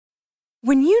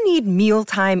When you need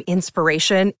mealtime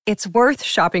inspiration, it's worth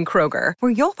shopping Kroger,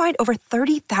 where you'll find over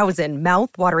 30,000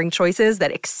 mouth-watering choices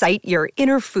that excite your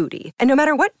inner foodie. And no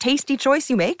matter what tasty choice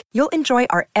you make, you'll enjoy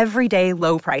our everyday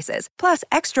low prices, plus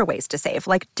extra ways to save,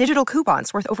 like digital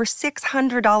coupons worth over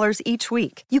 $600 each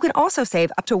week. You can also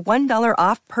save up to $1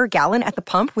 off per gallon at the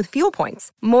pump with fuel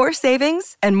points. More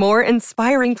savings and more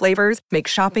inspiring flavors make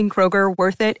shopping Kroger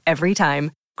worth it every time.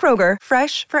 Kroger,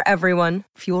 fresh for everyone.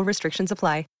 Fuel restrictions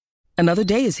apply. Another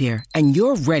day is here, and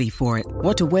you're ready for it.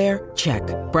 What to wear? Check.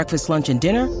 Breakfast, lunch, and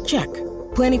dinner? Check.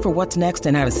 Planning for what's next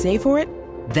and how to save for it?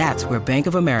 That's where Bank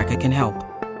of America can help.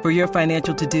 For your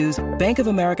financial to-dos, Bank of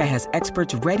America has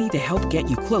experts ready to help get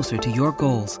you closer to your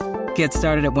goals. Get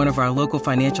started at one of our local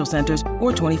financial centers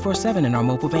or 24/7 in our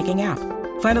mobile banking app.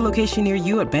 Find a location near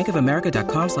you at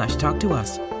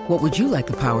bankofamerica.com/talktous. What would you like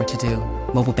the power to do?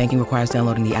 Mobile banking requires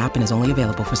downloading the app and is only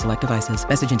available for select devices.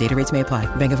 Message and data rates may apply.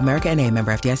 Bank of America N.A.,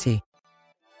 member FDIC.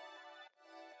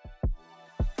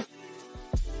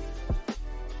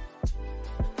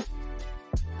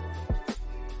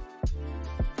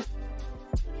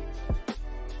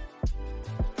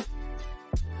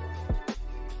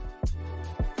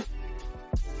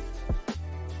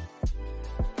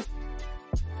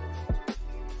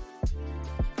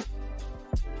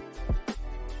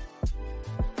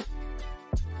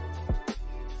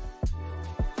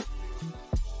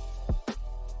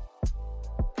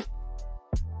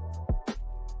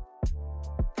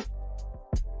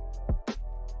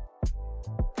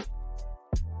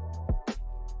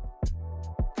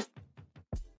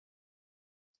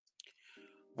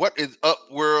 What is up,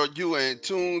 world? You are in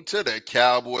tune to the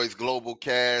Cowboys Global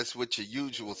Cast with your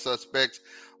usual suspects,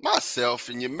 myself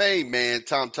and your main man,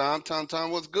 Tom. Tom,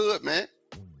 what's good, man?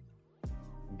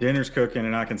 Dinner's cooking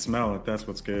and I can smell it. That's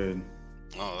what's good.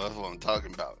 Oh, that's what I'm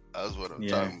talking about. That's what I'm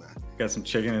talking about. Got some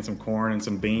chicken and some corn and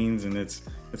some beans, and it's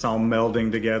all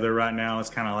melding together right now.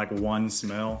 It's kind of like one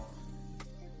smell.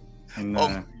 And, oh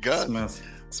my God! Smells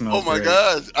oh my great.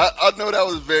 gosh! I know that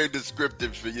was very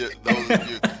descriptive for you, those of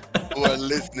you who are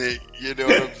listening. You know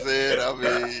what I'm saying? I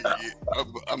mean,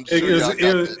 I'm sure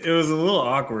it was a little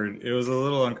awkward. It was a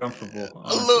little uncomfortable.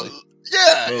 Honestly.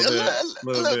 A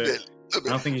little bit. I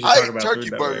don't think you should talk about turkey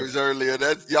food burgers that way. earlier.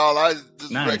 That's y'all. I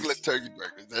just Nice. Regular turkey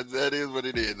burgers. That is what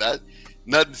it is.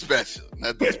 Nothing special.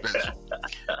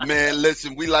 Man,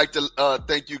 listen, we like to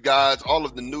thank you guys, all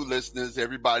of the new listeners,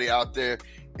 everybody out there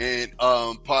in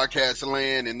podcast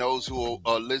land, and those who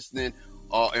are listening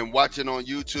and watching on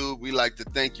YouTube. We like to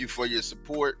thank you for your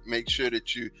support. Make sure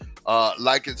that you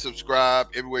like and subscribe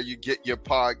everywhere you get your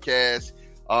podcast,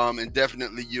 and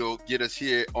definitely you'll get us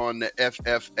here on the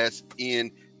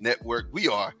FFSN network. We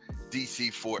are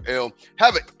DC4L.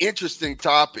 Have an interesting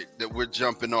topic that we're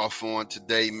jumping off on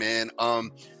today, man.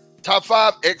 Top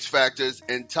 5 X factors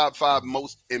and top 5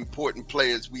 most important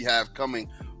players we have coming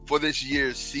for this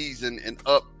year's season and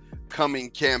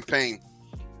upcoming campaign.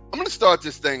 I'm going to start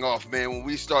this thing off, man, when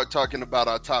we start talking about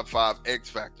our top 5 X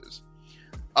factors.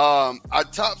 Our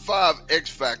top 5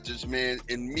 X factors, man,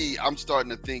 and me, I'm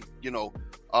starting to think,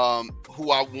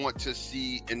 who I want to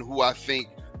see and who I think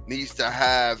needs to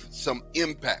have some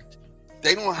impact.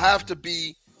 They don't have to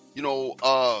be,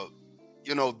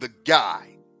 the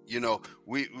guy. They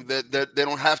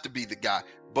don't have to be the guy,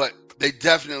 but they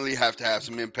definitely have to have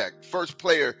some impact. First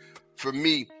player for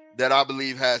me that I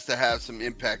believe has to have some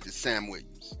impact is Sam Williams.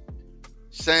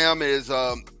 Sam is,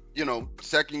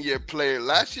 second year player.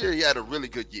 Last year he had a really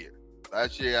good year.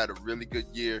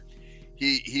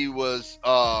 He was,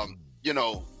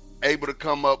 able to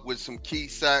come up with some key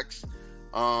sacks.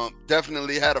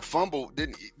 Definitely had a fumble.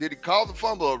 Did he call the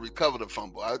fumble or recover the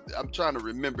fumble? I'm trying to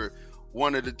remember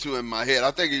one of the two in my head.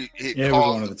 I think he it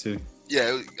was one of the two.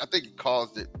 Yeah, I think he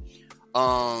caused it.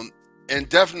 And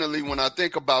definitely when I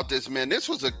think about this, man, this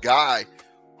was a guy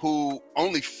who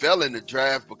only fell in the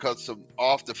draft because of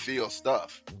off the field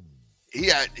stuff. He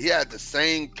had the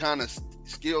same kind of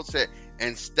skill set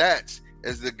and stats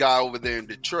as the guy over there in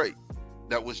Detroit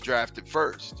that was drafted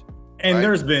first. And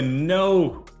right?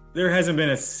 there hasn't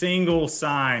been a single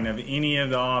sign of any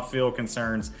of the off-field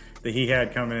concerns that he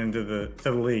had coming into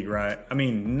the league, right? I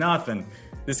mean, nothing.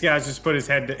 This guy's just put his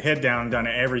head down and done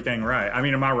everything right. I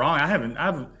mean, am I wrong?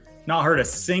 I've not heard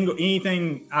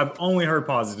anything. I've only heard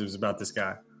positives about this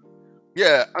guy.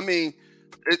 Yeah, I mean,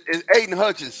 it's Aiden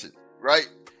Hutchinson, right?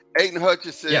 Aiden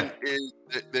Hutchinson is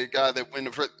the guy that went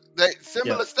the first.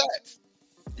 Similar stats.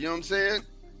 You know what I'm saying?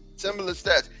 Similar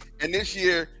stats. And this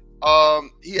year,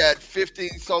 he had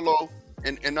 15 solo,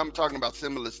 and I'm talking about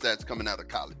similar stats coming out of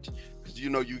college. Because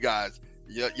you guys,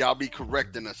 y'all be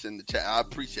correcting us in the chat. I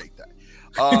appreciate that.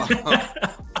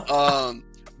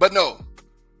 But no,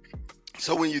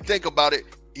 So when you think about it,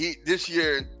 this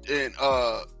year in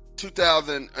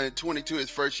 2022,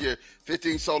 his first year,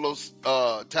 15 solos,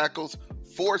 tackles,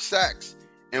 4 sacks,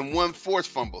 and 1 forced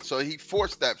fumble. So he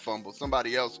forced that fumble.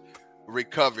 Somebody else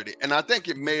recovered it. And I think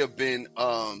it may have been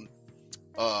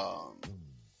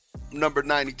number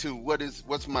 92.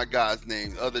 What's my guy's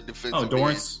name? Other defensive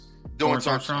Dorrance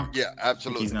Armstrong. Yeah,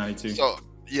 absolutely. He's 92. So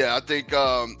yeah, I think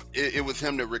it was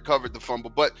him that recovered the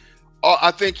fumble. But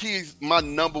I think he's my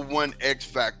number one X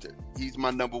factor. He's my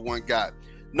number one guy.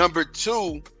 Number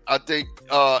 2, I think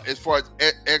as far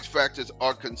as X factors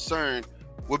are concerned,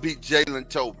 would be Jalen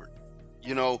Tolbert.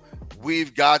 You know,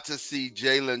 we've got to see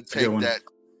Jalen take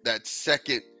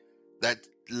that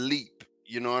leap.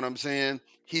 You know what I'm saying?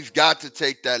 He's got to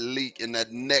take that leap in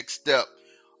that next step.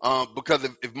 Because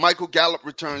if Michael Gallup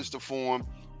returns to form,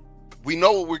 we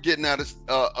know what we're getting out of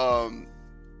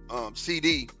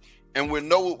CD, and we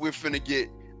know what we're finna get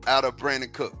out of Brandon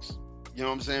Cooks. You know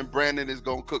what I'm saying? Brandon is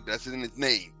gonna cook. That's in his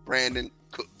name. Brandon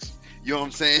Cooks. You know what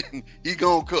I'm saying? He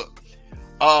gonna cook.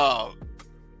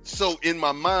 So in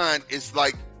my mind, it's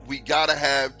like we gotta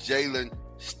have Jalen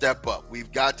step up. We've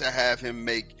got to have him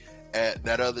make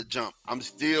that other jump. I'm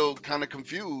still kind of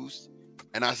confused,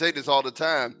 and I say this all the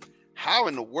time. How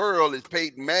in the world is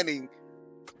Peyton Manning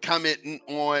commenting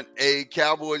on a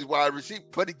Cowboys wide receiver?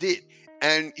 But he did.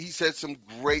 And he said some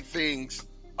great things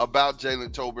about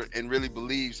Jalen Tolbert and really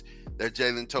believes that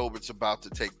Jalen Tolbert's about to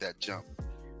take that jump.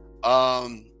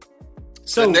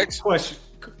 So the next question.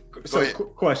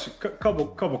 Couple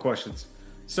questions.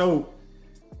 So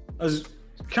I was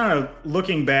kind of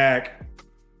looking back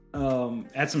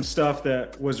at some stuff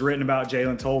that was written about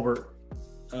Jalen Tolbert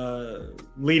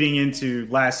leading into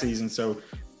last season. So,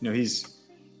 he's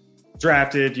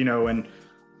drafted, and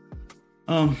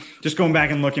just going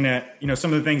back and looking at,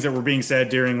 some of the things that were being said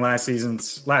during last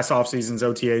offseason's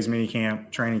OTAs, mini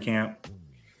camp, training camp.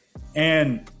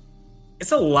 And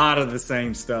it's a lot of the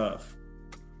same stuff.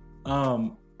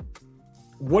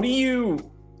 What do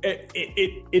you,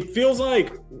 it feels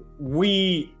like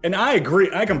and I agree,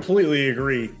 I completely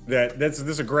agree that this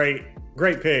is a great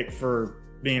pick for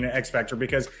being an X factor,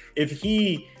 because if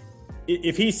he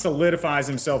solidifies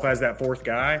himself as that fourth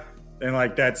guy, then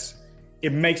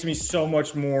it makes me so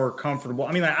much more comfortable.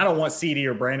 I mean, I don't want CD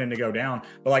or Brandon to go down,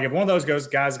 but if one of those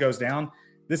guys goes down,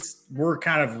 we're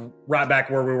kind of right back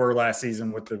where we were last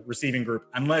season with the receiving group,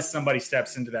 unless somebody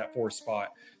steps into that fourth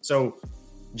spot. So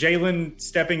Jalen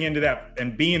stepping into that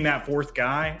and being that fourth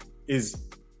guy is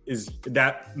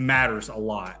that matters a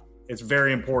lot. It's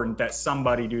very important that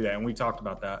somebody do that, and we talked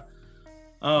about that.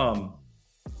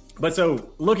 But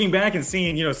so looking back and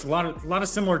seeing, a lot of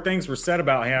similar things were said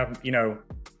about him,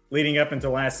 leading up into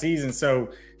last season. So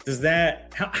does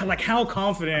that, how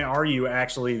confident are you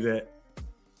actually that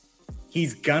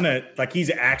he's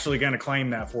actually gonna claim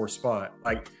that fourth spot?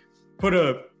 Put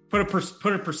a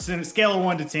percent scale of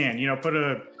 1 to 10, put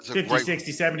a 50,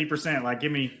 60, 70%.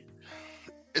 Give me.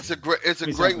 It's a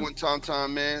great one,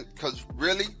 Tom, man. Because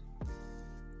really,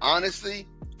 honestly,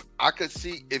 I could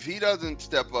see if he doesn't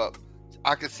step up,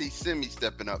 I could see Simi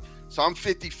stepping up. So I'm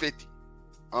 50-50.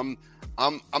 I'm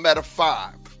at a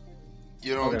 5.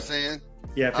 You know what I'm saying?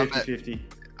 Yeah, 50-50.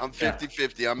 I'm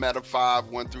 50-50. I'm at a 5,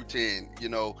 1 through 10.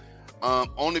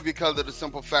 Only because of the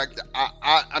simple fact that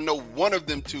I know one of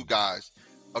them two guys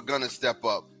are gonna step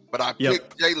up, but I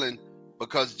picked Jalen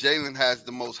because Jalen has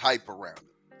the most hype around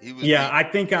him. I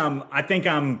think I'm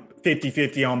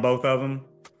 50-50 on both of them.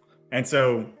 And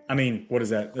so, I mean, what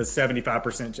is that? The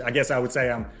 75%. I guess I would say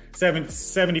I'm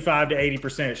 75 to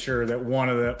 80% sure that one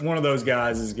of those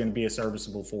guys is going to be a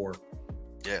serviceable 4.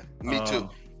 Yeah, me too.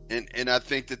 And I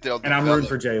think that they'll. And I'm rooting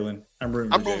for Jalen. I'm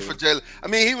rooting for Jalen. I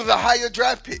mean, he was a higher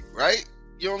draft pick, right?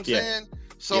 You know what I'm saying?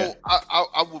 So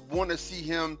I would want to see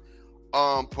him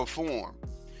perform.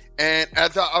 And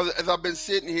as I've been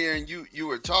sitting here and you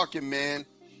were talking, man,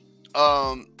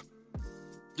 I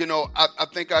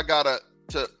think I gotta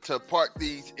to park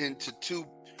these into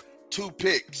two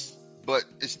picks, but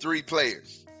it's 3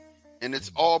 players, and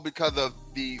it's all because of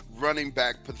the running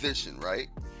back position, right?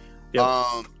 Yep.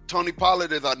 Tony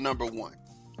Pollard is our number 1,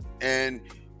 and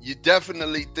you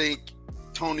definitely think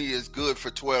Tony is good for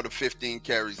 12 to 15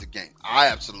 carries a game. I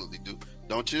absolutely do,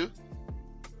 don't you?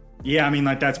 Yeah, I mean,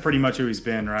 that's pretty much who he's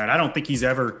been, right? I don't think he's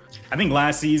ever. I think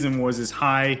last season was his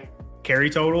high carry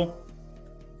total.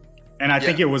 And I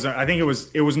think it was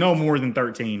no more than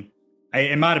 13.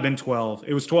 It might have been 12.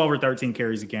 It was 12 or 13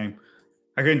 carries a game.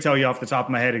 I couldn't tell you off the top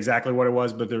of my head exactly what it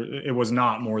was, but it was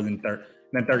not more than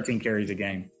 13 carries a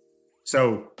game.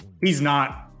 So he's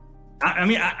not.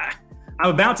 I'm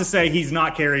about to say he's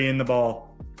not carrying the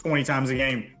ball 20 times a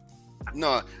game.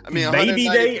 No, I mean, maybe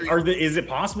is it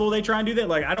possible they try and do that?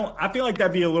 Like, I feel like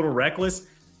that'd be a little reckless.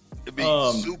 It'd be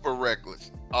super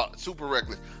reckless. Super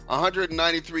reckless.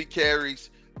 193 carries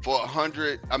for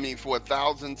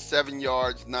 1,007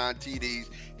 yards, 9 TDs.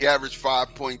 He averaged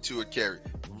 5.2 a carry.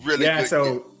 Really good.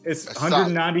 So it's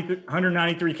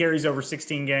 193 carries over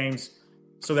 16 games.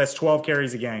 So that's 12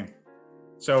 carries a game.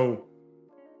 So,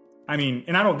 I mean,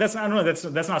 and that's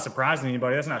not surprising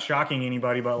anybody. That's not shocking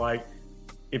anybody. But like,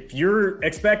 if you're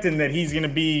expecting that he's going to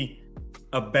be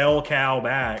a bell cow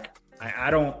back, I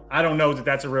don't know that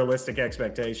that's a realistic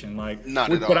expectation. Like,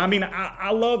 not at all. But I mean,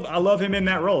 I love him in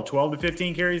that role. 12 to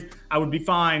 15 carries. I would be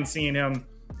fine seeing him,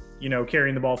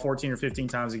 carrying the ball 14 or 15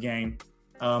 times a game.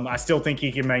 I still think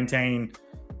he can maintain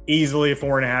easily a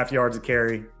 4.5 yards a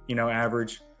carry,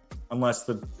 average, unless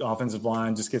the offensive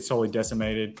line just gets totally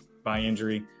decimated by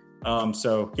injury.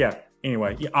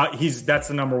 Anyway, that's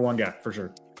the number one guy for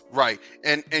sure. Right.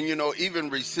 And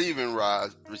even receiving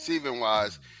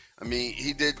wise, I mean,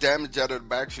 he did damage out of the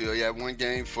backfield. He had one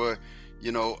game for,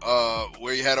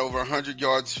 where he had over 100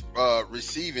 yards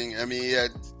receiving. I mean, he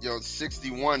had,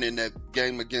 61 in that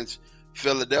game against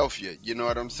Philadelphia. You know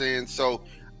what I'm saying? So,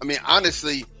 I mean,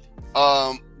 honestly,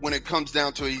 when it comes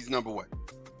down to it, he's number one.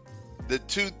 The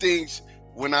two things,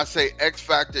 when I say X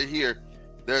factor here,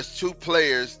 there's two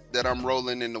players that I'm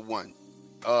rolling into one.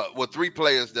 Three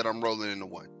players that I'm rolling into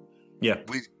one. Yeah.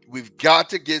 We've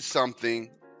got to get something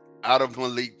out of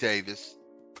Malik Davis.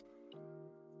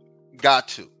 Got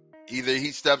to. Either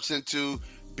he steps into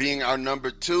being our number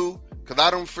two, because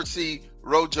I don't foresee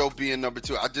Rojo being number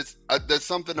two. There's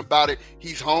something about it.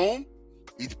 He's home.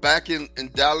 He's back in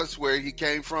Dallas, where he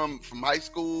came from high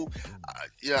school.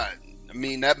 I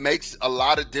mean, that makes a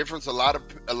lot of difference. A lot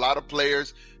of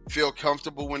players feel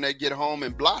comfortable when they get home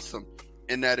and blossom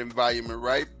in that environment,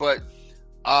 right? But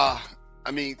I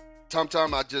mean,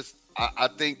 Tom, I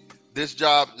think this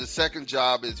job, the second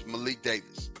job, is Malik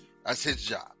Davis. That's his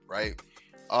job, right?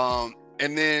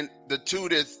 And then the two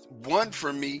that's one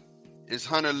for me is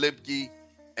Hunter Lipke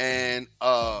and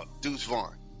Deuce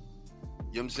Vaughn.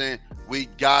 You know what I'm saying? We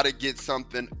got to get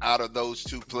something out of those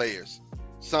two players.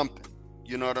 Something.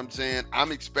 You know what I'm saying?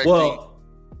 I'm expecting. Well,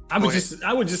 I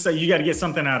would just say you got to get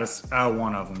something out of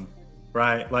one of them,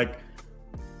 right? Like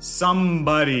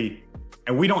somebody,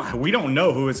 and we don't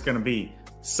know who it's going to be.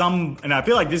 And I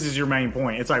feel like this is your main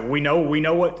point. It's like we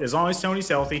know what, as long as Tony's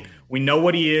healthy, we know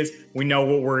what he is. We know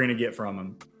what we're going to get from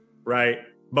him, right?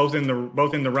 Both in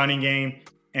the running game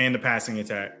and the passing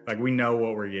attack. Like, we know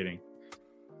what we're getting.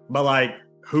 But like,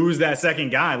 who's that second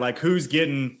guy? Like, who's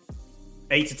getting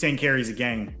 8 to 10 carries a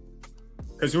game?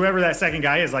 Because whoever that second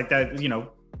guy is, like that,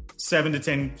 7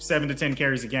 to 10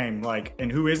 carries a game. Like, and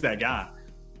who is that guy?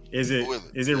 Is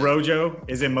it Rojo?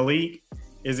 Is it Malik?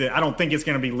 I don't think it's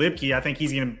going to be Lipke. I think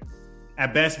he's going to,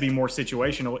 at best, be more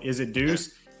situational. Is it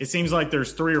Deuce? It seems like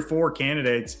there's 3 or 4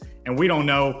 candidates, and we don't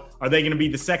know, are they going to be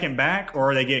the second back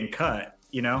or are they getting cut?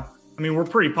 I mean, we're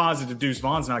pretty positive Deuce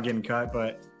Vaughn's not getting cut,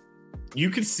 but you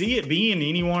could see it being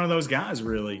any one of those guys,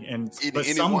 really. But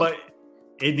somebody,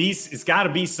 it's got to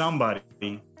be somebody.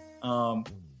 I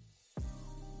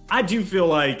do feel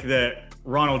like that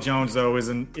Ronald Jones, though, is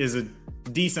a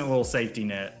decent little safety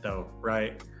net, though,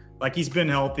 right? Like, he's been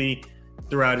healthy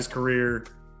throughout his career.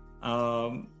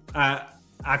 I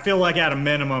feel like at a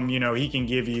minimum, he can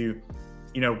give you,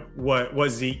 what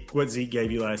Zeke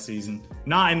gave you last season.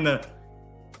 Not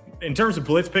in terms of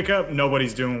blitz pickup,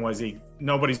 nobody's doing what Zeke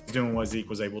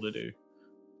was able to do.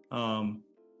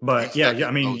 But yeah,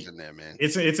 I mean, there, man.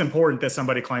 It's important that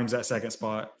somebody claims that second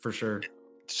spot for sure.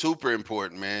 Super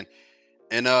important, man.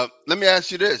 And let me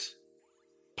ask you this: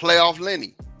 playoff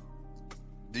Lenny.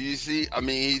 Do you see? I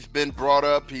mean, he's been brought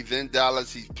up. He's in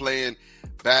Dallas. He's playing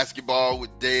basketball with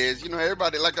Dez.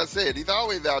 Everybody, like I said, he's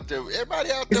always out there.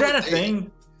 Everybody out there. Is that a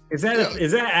thing? Is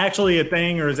that actually a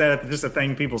thing, or is that just a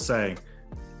thing people say?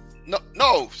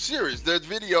 No, serious. There's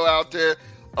video out there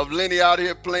of Lenny out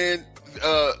here playing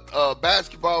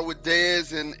basketball with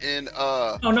Dez and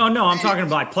No. I'm talking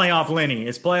about like playoff Lenny.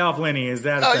 It's playoff Lenny. Is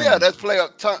that? Oh yeah, that's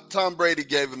playoff. Tom Brady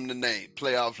gave him the name,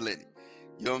 playoff Lenny.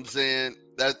 You know what I'm saying?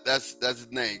 That's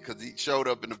his name because he showed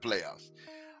up in the playoffs.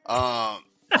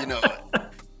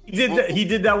 He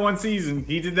did that one season.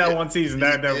 He did that one season.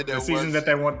 The season that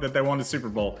they won the Super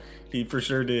Bowl. He for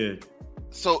sure did.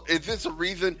 So is this a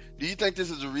reason? Do you think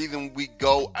this is a reason we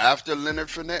go after Leonard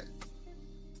Fournette?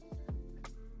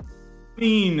 I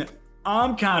mean,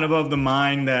 I'm kind of the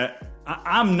mind that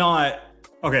I'm not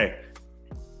okay.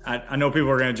 I know people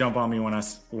are going to jump on me when I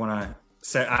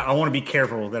say I want to be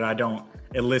careful that I don't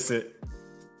elicit,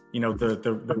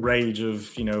 the rage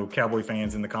of Cowboy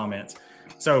fans in the comments.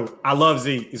 So I love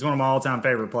Zeke. He's one of my all-time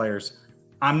favorite players.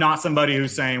 I'm not somebody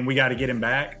who's saying we got to get him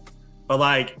back. But,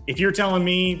 like, if you're telling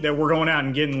me that we're going out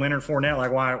and getting Leonard Fournette,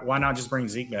 like, why not just bring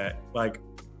Zeke back? Like,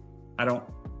 I don't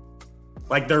 –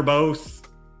 like, they're both,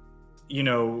 you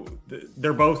know,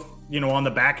 on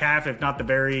the back half, if not the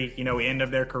very, you know, end of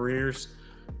their careers.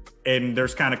 And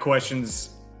there's kind of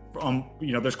questions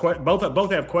you know, there's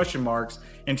both have question marks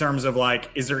in terms of,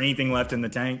 like, is there anything left in the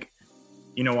tank?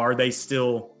 You know, are they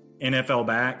still NFL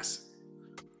backs?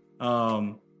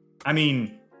 I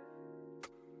mean,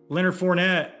 Leonard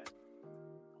Fournette,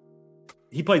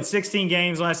 he played 16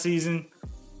 games last season,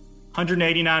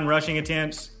 189 rushing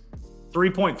attempts,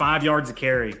 3.5 yards a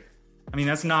carry. I mean,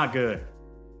 that's not good.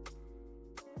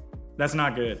 That's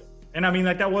not good. And I mean,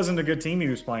 like, that wasn't a good team he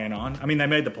was playing on. I mean, they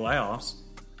made the playoffs.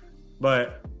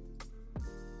 But,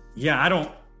 yeah,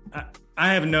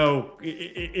 I have no –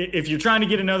 if you're trying to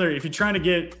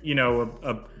get, you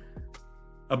know,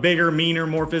 a bigger, meaner,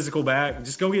 more physical back,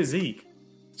 just go get Zeke.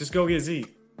 Just go get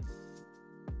Zeke.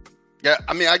 Yeah,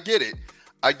 I mean, I get it.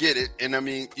 And, I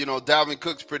mean, you know, Dalvin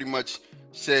Cook's pretty much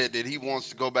said that he wants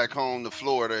to go back home to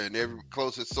Florida, and every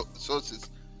closest sources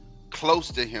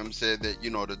close to him said that, you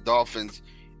know, the Dolphins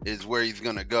is where he's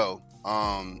going to go.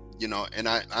 You know, and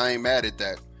I ain't mad at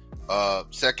that.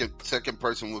 Second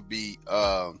person would be,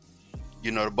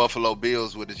 you know, the Buffalo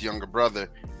Bills with his younger brother.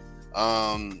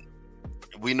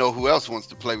 We know who else wants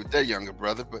to play with their younger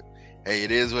brother, but hey,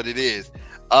 it is what it is.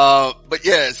 But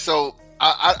yeah, so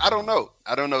I don't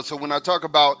know. So when I talk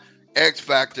about X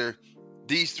Factor,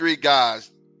 these three guys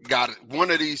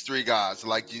one of these three guys,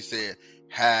 like you said,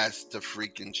 has to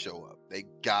freaking show up. They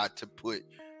got to put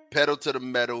pedal to the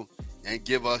metal and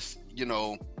give us, you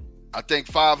know, I think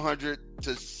 500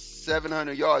 to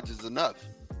 700 yards is enough.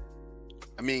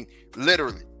 I mean,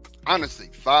 literally, honestly,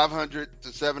 500 to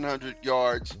 700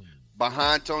 yards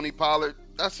behind Tony Pollard,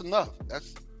 that's enough.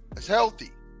 That's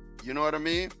healthy. You know what I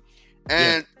mean?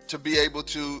 And to be able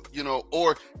to, you know,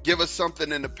 or give us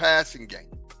something in the passing game.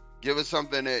 Give us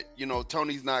something that, you know,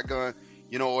 Tony's not going,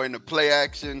 you know, or in the play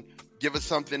action, give us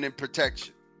something in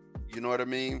protection. You know what I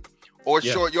mean? Or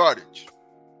short yardage.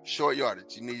 Short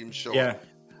yardage. You need him short. Yeah.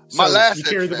 My so last you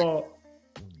carry the ball.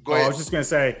 Go ahead. I was just going to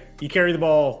say, you carry the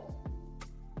ball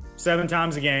 7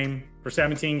 times a game for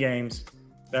 17 games.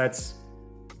 That's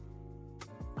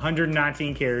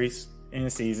 119 carries in a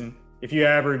season. If you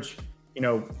average, you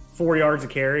know, 4 yards a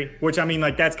carry, which, I mean,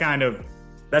 like, that's on the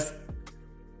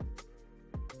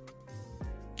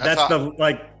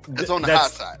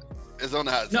hot side. It's on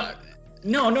the hot side.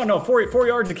 No. 4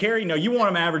 yards a carry. No, you want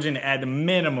them averaging at the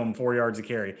minimum 4 yards a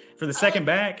carry. For the second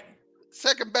back,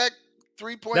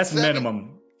 3.7. That's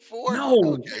minimum. 4?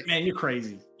 No, okay. Man, you're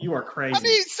crazy. You are crazy. I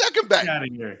mean, second back. Get out of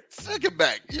here. Second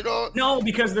back, you know? No,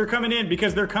 because they're coming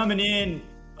in.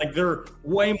 Like, they're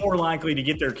way more likely to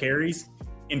get their carries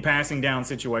in passing down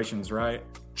situations, right?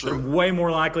 True. They're way more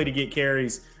likely to get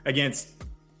carries against,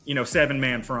 you know,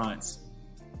 7-man fronts.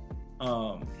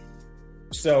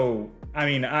 So, I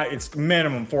mean, it's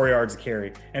minimum 4 yards a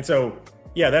carry. And so,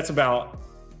 yeah, that's about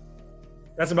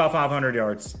 500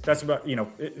 yards. That's about, you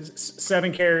know,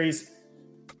 7 carries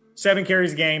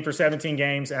a game for 17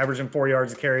 games, averaging 4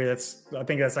 yards a carry. I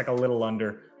think that's like a little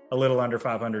under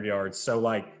 500 yards. So,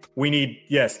 like,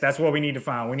 that's what we need to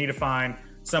find. We need to find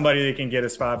somebody that can get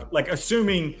us 5, like,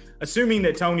 assuming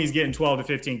that Tony's getting 12 to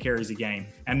 15 carries a game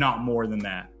and not more than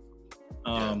that.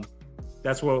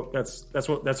 That's who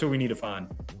we need to find.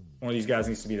 One of these guys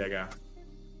needs to be that guy.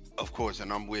 Of course,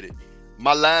 and I'm with it.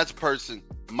 My last person,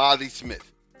 Molly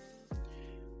Smith.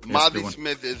 Molly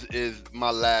Smith is my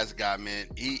last guy, man.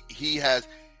 He has,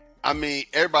 I mean,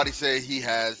 everybody says he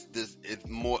has this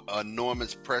more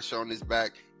enormous pressure on his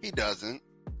back. He doesn't.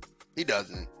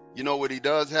 You know what he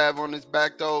does have on his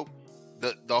back, though?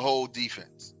 The whole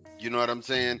defense. You know what I'm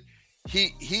saying?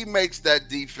 He makes that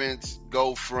defense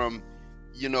go from,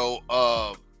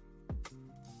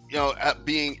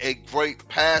 being a great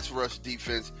pass rush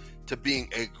defense to being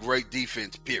a great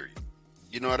defense, period.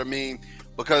 You know what I mean?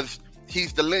 Because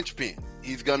he's the linchpin.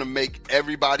 He's going to make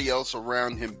everybody else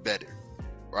around him better,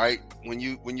 right? When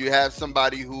you have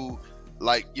somebody who,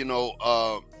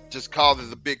 just causes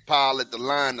a big pile at the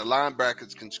line, the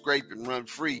linebackers can scrape and run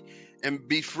free and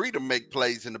be free to make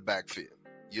plays in the backfield.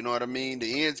 You know what I mean?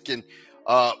 The ends can,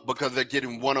 because they're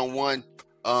getting one-on-one,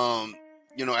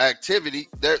 activity,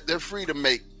 they're free to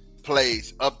make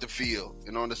plays up the field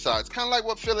and on the sides. Kind of like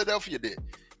what Philadelphia did. You know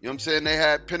what I'm saying? They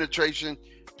had penetration,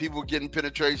 people getting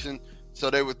penetration, so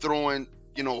they were throwing,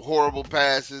 horrible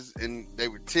passes, and they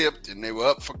were tipped and they were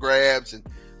up for grabs, and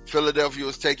Philadelphia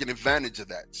was taking advantage of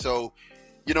that. So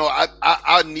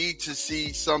I need to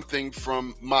see something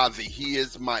from Mozzie. He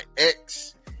is my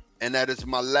X, and that is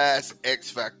my last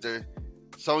X factor.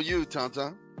 So you,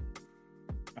 Tonton.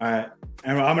 All right.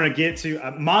 And I'm going to get to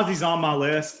Mozzie's on my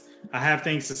list. I have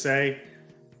things to say,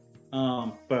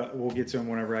 but we'll get to him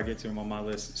whenever I get to him on my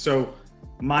list. So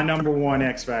my number one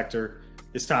X factor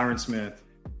is Tyron Smith.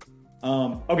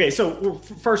 Okay, so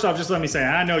first off, just let me say,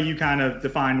 I know you kind of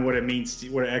define what it means,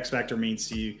 what an X factor means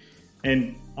to you,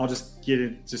 and I'll just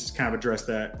kind of address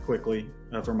that quickly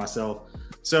for myself.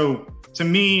 So to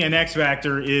me, an X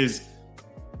factor it's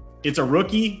a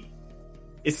rookie.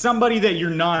 It's somebody that you're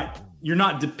not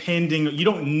depending. You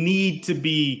don't need to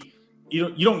be.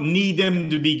 You don't need them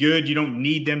to be good. You don't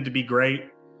need them to be great.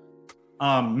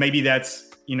 Maybe that's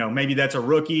a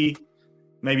rookie.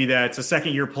 Maybe that's a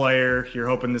second-year player. You're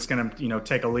hoping that's going to,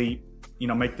 take a leap,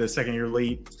 make the second-year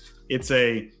leap. It's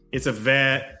a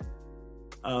vet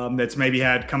that's maybe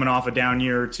had coming off a down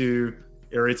year or two,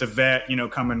 or it's a vet,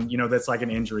 coming, that's like an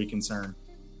injury concern.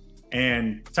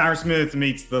 And Tyron Smith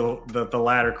meets the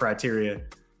latter criteria.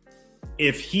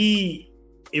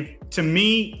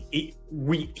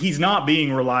 He's not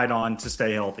being relied on to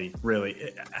stay healthy,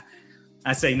 really.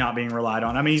 I say not being relied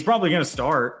on. I mean, he's probably going to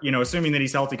start, assuming that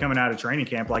he's healthy coming out of training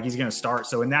camp, like he's going to start.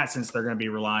 So in that sense, they're going to be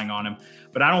relying on him.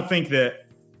 But I don't think the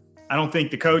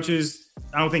coaches,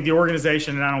 I don't think the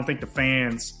organization, and I don't think the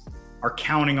fans are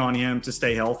counting on him to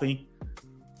stay healthy.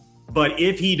 But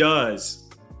if he does,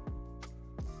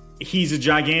 he's a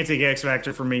gigantic X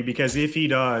factor for me, because if he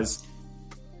does,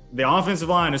 the offensive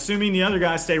line, assuming the other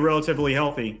guys stay relatively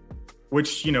healthy,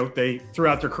 which, they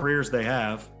throughout their careers they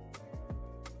have,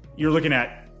 you're looking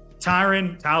at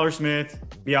Tyron, Tyler Smith,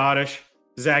 Biotish,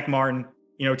 Zach Martin,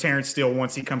 Terrence Steele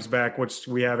once he comes back, which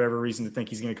we have every reason to think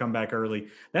he's going to come back early.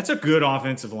 That's a good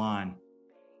offensive line.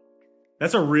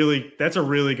 That's a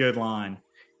really good line.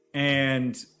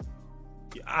 And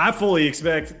I fully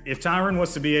expect if Tyron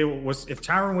was to be able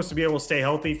to stay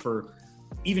healthy for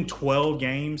even 12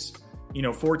 games,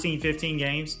 14, 15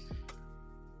 games,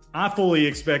 I fully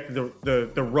expect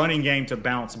the running game to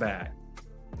bounce back.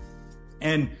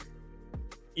 And,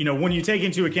 when you take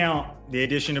into account the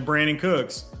addition of Brandon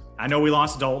Cooks, I know we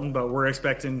lost Dalton, but we're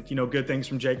expecting, good things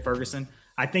from Jake Ferguson.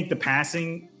 I think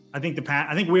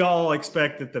we all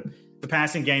expect that the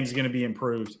passing game is going to be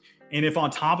improved. And if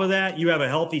on top of that, you have a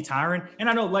healthy Tyron, and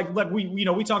I know like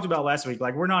we talked about last week,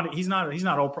 like he's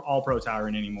not all pro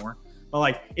Tyron anymore, but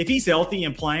like if he's healthy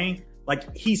and playing,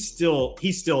 like he's still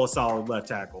a solid left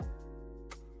tackle.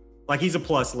 Like he's a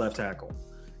plus left tackle.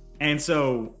 And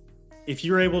so if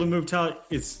you're able to move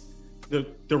it's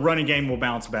the running game will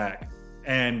bounce back,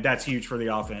 and that's huge for the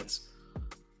offense.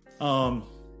 My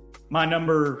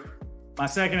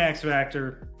second X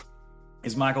factor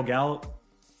is Michael Gallup.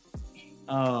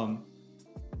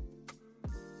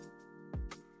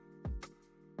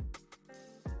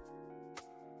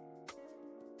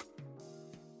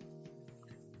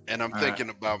 And I'm thinking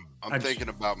about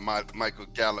Michael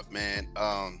Gallup, man.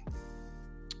 And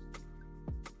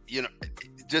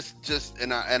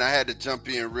I had to jump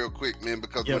in real quick, man,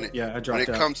 because when it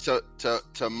comes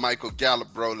to Michael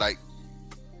Gallup, bro, like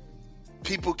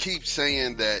people keep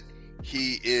saying that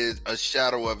he is a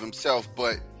shadow of himself,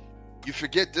 but you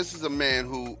forget this is a man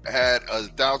who had a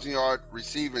 1,000-yard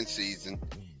receiving season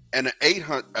and an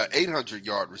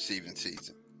 800-yard receiving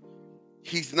season.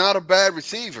 He's not a bad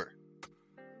receiver.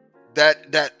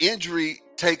 That injury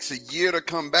takes a year to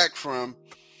come back from.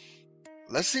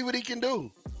 Let's see what he can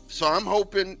do. So I'm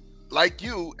hoping, like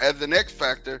you, as an X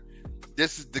factor,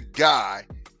 this is the guy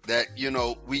that,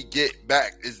 we get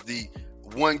back is the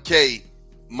 1K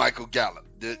Michael Gallup,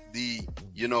 the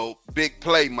big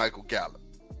play Michael Gallup.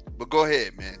 But go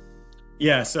ahead, man.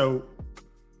 Yeah, so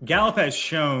Gallup has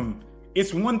shown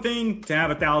it's one thing to have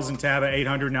 1,000, to have an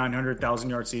 800, 900,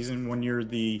 1,000-yard season when you're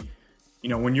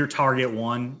when you're target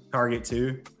one, target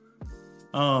two.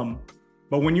 But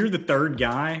when you're the third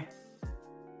guy,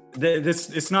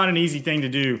 it's not an easy thing to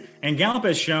do. And Gallup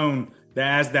has shown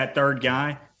that as that third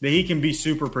guy, that he can be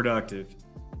super productive,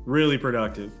 really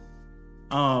productive.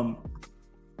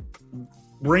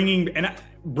 Bringing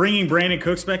Brandon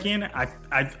Cooks back in,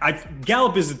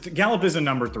 Gallup is a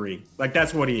number 3. Like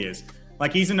that's what he is.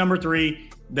 Like he's a number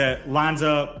 3 that lines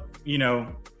up,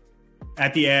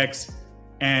 at the X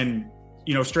and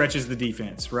stretches the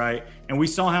defense, right? And we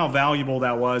saw how valuable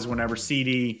that was whenever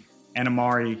CD and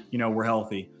Amari, were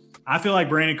healthy. I feel like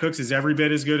Brandon Cooks is every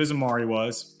bit as good as Amari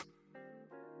was.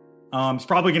 It's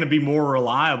probably going to be more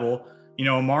reliable.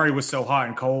 Amari was so hot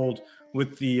and cold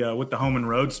with the home and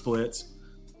road splits.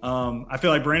 I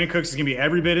feel like Brandon Cooks is going to be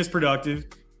every bit as productive,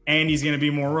 and he's going to be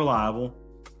more reliable.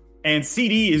 And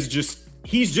CD is just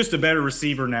he's just a better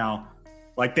receiver now,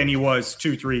 like, than he was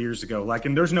 2-3 years ago. Like,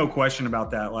 and there's no question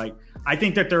about that. Like, I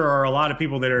think that there are a lot of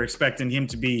people that are expecting him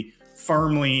to be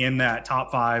firmly in that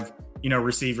top 5,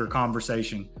 receiver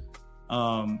conversation,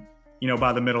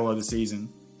 by the middle of the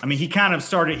season. I mean, he kind of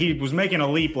started, he was making a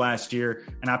leap last year,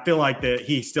 and I feel like that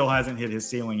he still hasn't hit his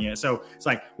ceiling yet. So it's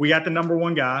like, we got the number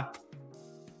 1 guy,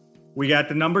 we got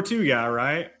the number 2 guy,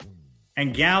 right?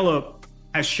 And Gallup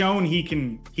has shown he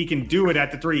can do it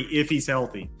at the 3 if he's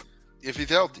healthy. If he's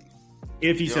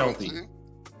healthy.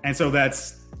 And so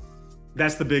that's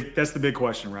the big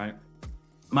question, right?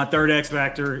 My third X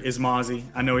factor is Mozzie.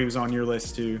 I know he was on your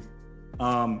list too.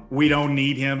 We don't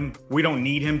need him. We don't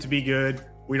need him to be good.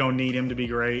 We don't need him to be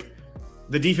great.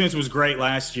 The defense was great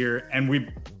last year, and we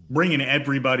bring in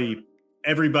everybody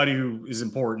who is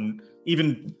important,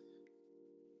 even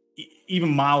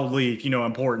mildly,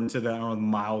 important to that. I don't know if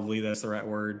mildly that's the right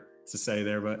word to say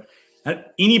there, but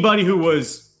anybody who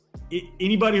was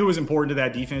important to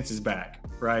that defense is back,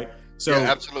 right? So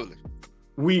yeah, absolutely.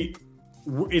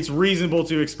 It's reasonable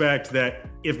to expect that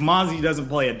if Mozzie doesn't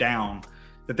play it down,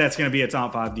 that's going to be a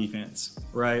top 5 defense,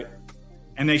 right?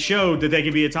 And they showed that they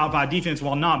could be a top 5 defense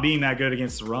while not being that good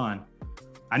against the run.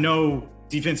 I know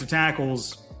defensive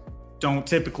tackles don't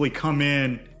typically come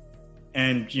in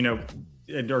and,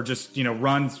 or just,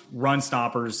 run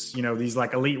stoppers, these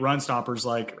like elite run stoppers,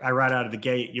 like right out of the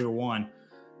gate year 1.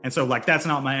 And so like, that's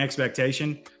not my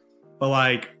expectation, but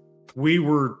like we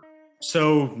were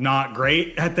so not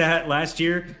great at that last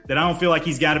year that I don't feel like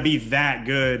he's got to be that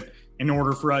good in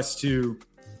order for us to,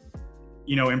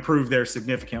 improve there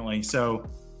significantly. So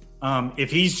if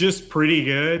he's just pretty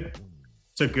good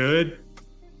to good,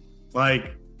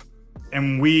 like,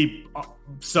 and we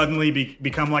suddenly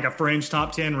become like a fringe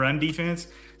top 10 run defense,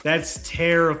 that's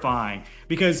terrifying,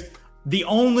 because the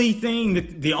only thing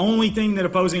that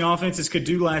opposing offenses could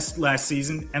do last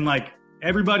season, and like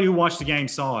everybody who watched the game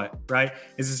saw it, right,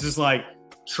 is it's just like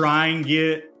try and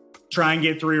get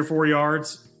 3 or 4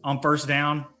 yards on first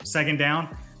down, second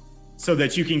down, so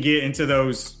that you can get into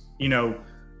those,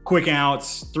 quick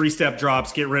outs, 3-step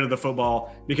drops, get rid of the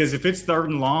football. Because if it's 3rd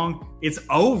and long, it's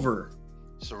over.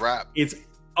 It's a wrap. It's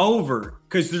over,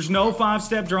 because there's no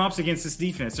 5-step drops against this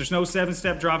defense. There's no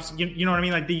 7-step drops. You know what I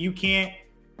mean? Like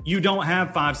you don't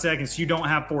have 5 seconds. You don't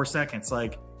have 4 seconds.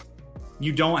 Like,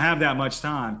 you don't have that much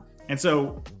time. And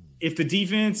so if the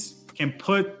defense can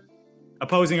put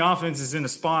opposing offenses in a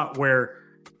spot where,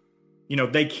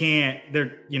 they can't,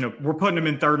 we're putting them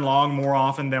in 3rd and long more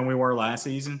often than we were last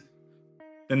season,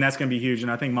 then that's going to be huge. And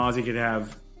I think Mozzie could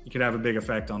have a big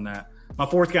effect on that. My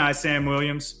 4th guy is Sam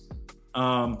Williams.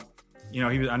 I know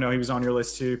he was on your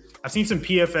list too. I've seen some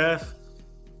PFF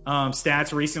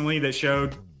stats recently that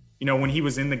showed, when he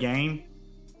was in the game,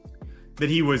 that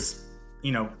he was,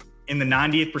 in the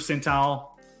 90th percentile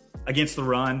against the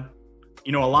run.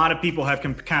 A lot of people have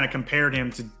kind of compared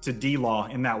him to D-Law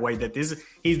in that way, that this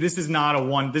is not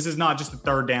just a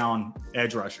 3rd down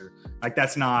edge rusher. Like,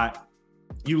 that's not,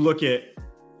 you look at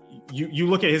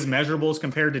his measurables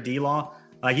compared to D-Law,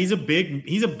 like he's a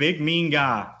big mean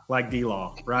guy like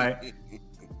D-Law, right?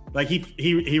 Like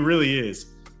he really is.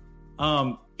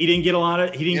 He didn't get a lot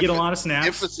of snaps.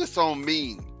 Emphasis on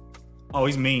mean. Oh,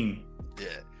 he's mean. Yeah.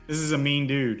 This is a mean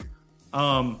dude.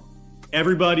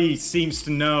 Everybody seems to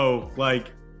know,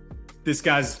 like, this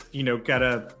guy's, got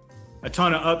a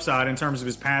ton of upside in terms of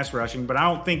his pass rushing, but I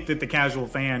don't think that the casual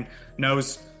fan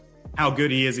knows how good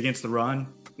he is against the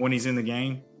run when he's in the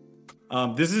game.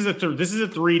 This is a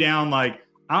 3 down. Like,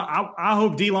 I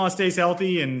hope D-Law stays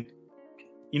healthy and,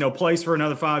 plays for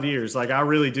another 5 years. Like, I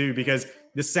really do, because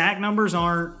the sack numbers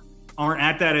aren't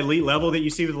at that elite level that you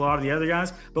see with a lot of the other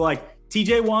guys. But like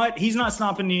TJ Watt, he's not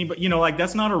stopping anybody, like,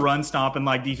 that's not a run stopping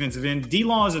like defensive end.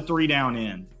 D-Law is a 3 down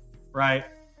end, right?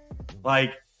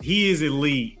 Like, he is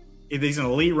elite. He's an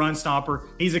elite run stopper.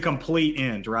 He's a complete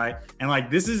end, right? And like,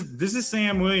 this is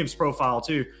Sam Williams' profile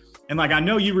too. And like, I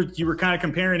know you were kind of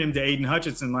comparing him to Aiden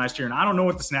Hutchinson last year, and I don't know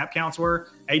what the snap counts were.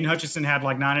 Aiden Hutchinson had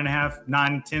like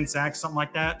 10 sacks, something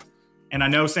like that. And I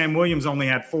know Sam Williams only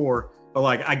had 4, but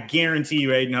like, I guarantee you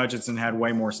Aiden Hutchinson had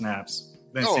way more snaps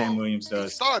than Sam Williams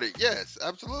does. He started, yes,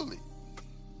 absolutely.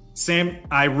 Sam,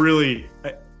 I really,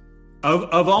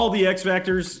 of all the X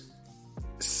Factors,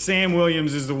 Sam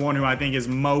Williams is the one who I think is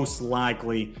most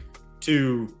likely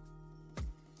to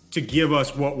give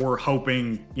us what we're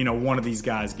hoping, one of these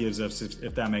guys gives us,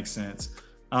 if that makes sense.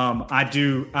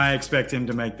 I expect him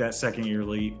to make that 2nd-year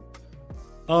leap.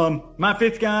 My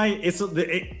 5th guy,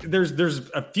 there's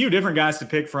a few different guys to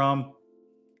pick from,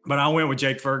 but I went with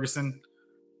Jake Ferguson.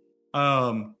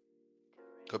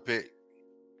 Good pick.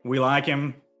 We like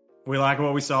him. We like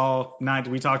what we saw.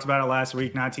 We talked about it last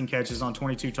week. 19 catches on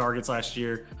 22 targets last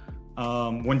year.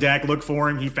 When Dak looked for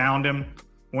him, he found him.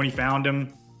 When he found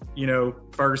him,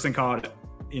 Ferguson caught it.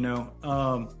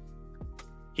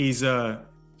 He's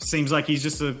seems like he's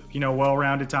just a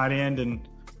well-rounded tight end, and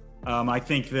I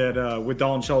think that with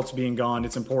Dalton Schultz being gone,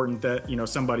 it's important that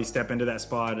somebody step into that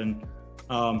spot. And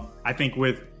I think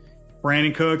with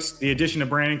Brandon Cooks, the addition of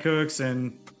Brandon Cooks,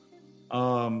 and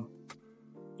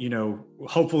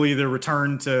hopefully the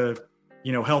return to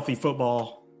healthy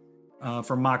football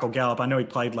from Michael Gallup. I know he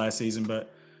played last season,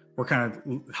 but we're kind of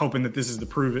hoping that this is the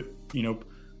prove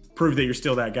that you're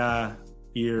still that guy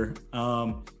year.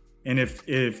 And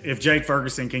if Jake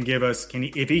Ferguson can give us,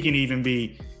 if he can even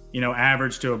be,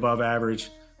 average to above average,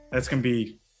 it's gonna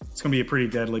be a pretty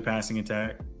deadly passing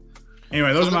attack.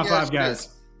 Anyway, those are my 5 guys.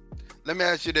 Let me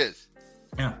ask you this.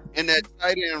 Yeah. In that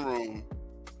tight end room,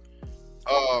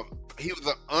 he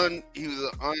was an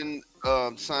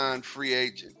unsigned free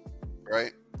agent,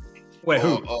 right? Wait,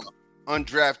 who?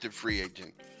 Undrafted free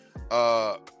agent.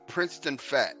 Princeton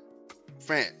Fant.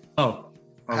 Oh,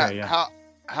 okay, yeah.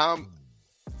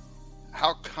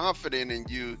 How confident in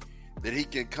you that he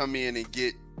can come in and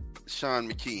get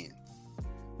Sean McKeon?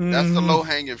 That's the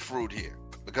low-hanging fruit here,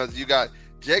 because you got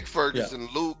Jake Ferguson,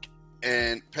 Luke,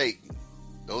 and Peyton.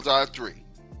 Those are 3.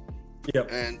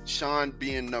 Yep. And Sean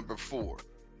being number 4.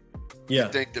 Yeah.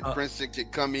 You think that Princeton can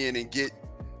come in and get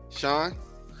Sean?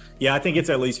 Yeah, I think it's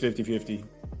at least 50-50.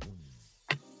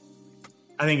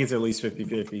 I think it's at least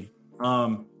 50-50.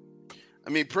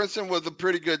 Princeton was a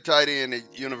pretty good tight end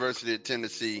at University of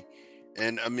Tennessee.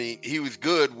 And, he was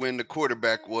good when the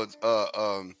quarterback was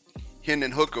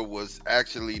Hendon Hooker was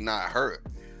actually not hurt.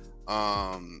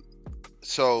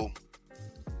 So,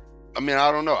 I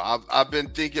don't know. I've been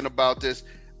thinking about this.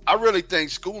 I really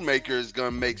think Schoonmaker is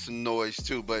going to make some noise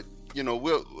too. But,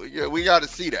 we got to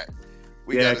see that.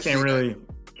 That's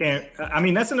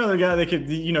another guy that could,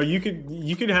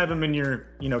 you could have him in your,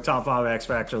 top 5 X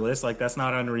Factor list. Like, that's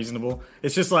not unreasonable.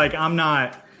 It's just like, I'm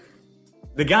not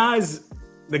 – the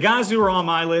guys who are on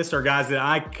my list are guys that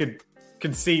I could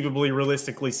conceivably,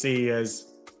 realistically see as,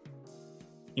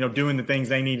 doing the things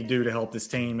they need to do to help this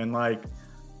team. And like,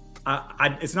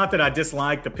 it's not that I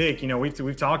dislike the pick.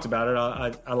 We've talked about it.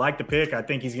 I like the pick. I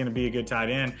think he's going to be a good tight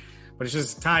end, but it's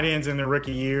just tight ends in their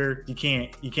rookie year. You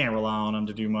can't rely on them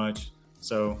to do much.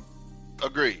 So,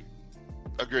 agreed.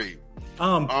 Princeton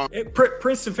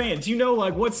Fant, do you know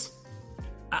like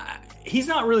he's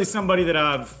not really somebody that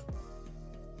I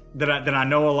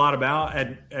know a lot about.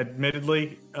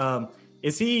 Admittedly,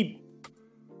 does he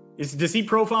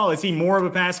profile? Is he more of a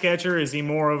pass catcher? Is he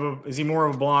more of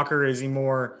a blocker? Is he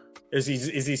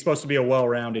supposed to be a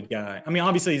well-rounded guy?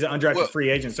 Obviously he's an undrafted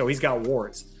free agent, so he's got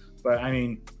warts. But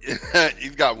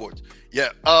he's got warts. Yeah.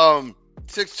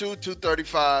 6'2",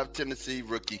 235, Tennessee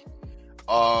rookie.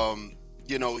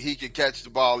 He can catch the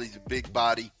ball. He's a big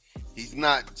body. He's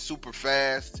not super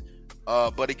fast,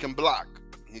 but he can block.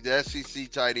 He's the SEC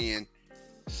tight end,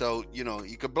 so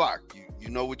he can block. You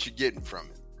know what you're getting from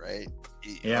him, right?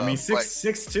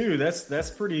 6'2".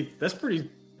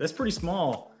 That's pretty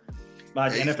small by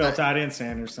NFL tight end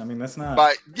standards. That's not.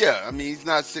 He's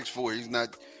not 6'4". He's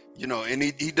not, and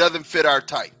he doesn't fit our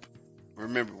type.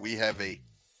 Remember, we have a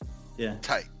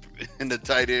type in the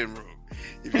tight end room.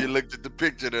 If you looked at the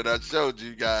picture that I showed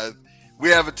you guys, we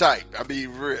have a type.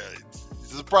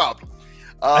 It's a problem.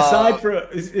 Aside from,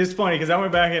 it's funny because I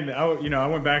went back and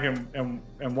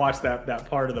watched that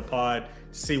part of the pod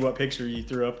to see what picture you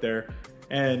threw up there,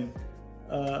 and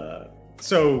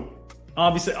so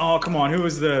obviously, come on, who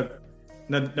was the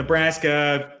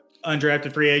Nebraska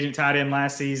undrafted free agent tight end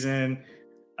last season?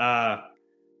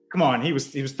 Come on, he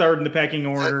was 3rd in the pecking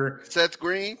order. Seth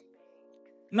Green?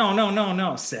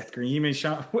 No. Seth Green. You mean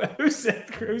Sean? Who's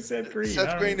Seth Green? Seth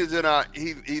Green is in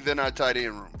he's in our tight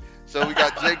end room. So we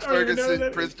got Jake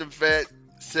Ferguson, Princeton Fant,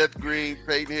 Seth Green,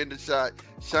 Peyton Hendershot,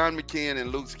 Sean McKeon,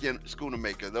 and Luke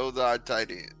Schoonmaker. Those are our tight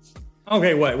ends.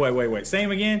 Okay, wait. Say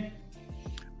him again.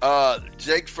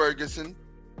 Jake Ferguson.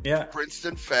 Yeah.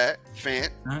 Princeton Fant.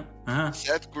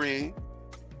 Seth Green,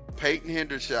 Peyton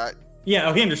Hendershot.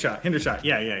 Yeah. Hendershot.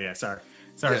 Yeah. Sorry.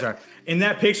 In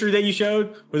that picture that you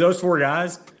showed with those 4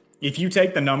 guys, if you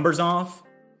take the numbers off,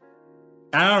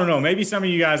 I don't know, maybe some of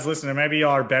you guys listening, maybe y'all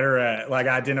are better at like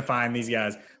identifying these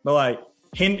guys. But like,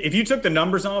 if you took the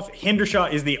numbers off,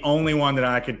 Hendershot is the only one that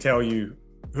I could tell you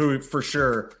who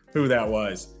that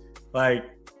was. Like,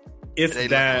 it's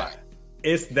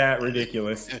that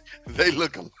ridiculous. They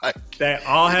look alike. They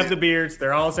all have the beards.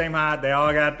 They're all the same height. They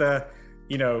all got the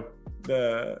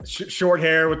short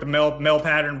hair with the male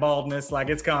pattern baldness. Like,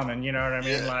 it's coming. You know what I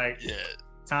mean?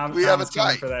 Time We have a is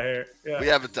coming type. for that hair. Yeah. We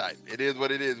have a type. It is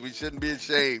what it is. We shouldn't be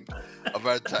ashamed of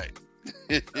our type.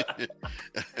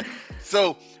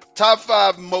 So, top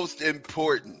 5 most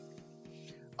important.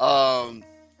 I'm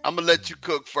gonna let you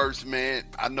cook first, man.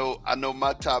 I know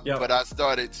my top, Yep. but I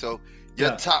started. So,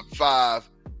 your top 5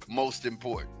 most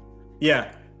important.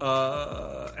 Yeah.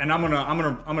 And I'm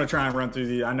gonna try and run through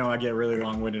these. I know I get really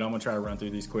long-winded. I'm gonna try to run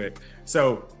through these quick.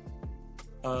 So,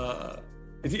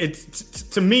 it's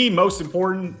to me most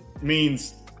important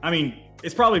means. I mean,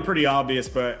 it's probably pretty obvious,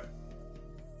 but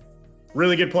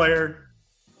really good player.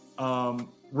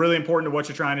 Really important to what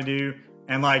you're trying to do,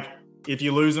 and like if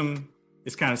you lose them,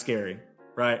 it's kind of scary,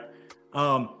 right?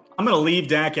 I'm gonna leave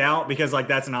Dak out because like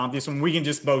that's an obvious one. We can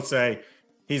just both say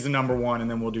he's the number one,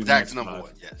 and then we'll do the Dak's next number 5.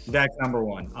 1. Yes. Dak's number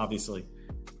 1, obviously.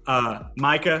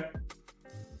 Micah,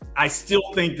 I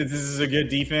still think that this is a good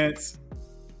defense.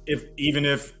 Even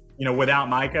if without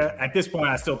Micah, at this point,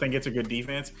 I still think it's a good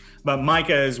defense. But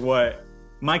Micah is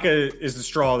the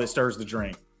straw that stirs the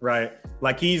drink, right?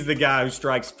 Like he's the guy who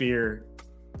strikes fear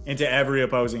into every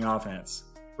opposing offense,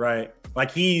 right?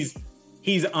 Like he's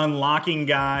unlocking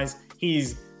guys.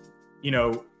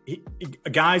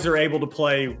 Guys are able to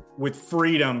play with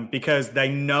freedom because they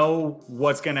know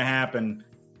what's going to happen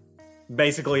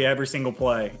basically every single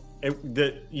play.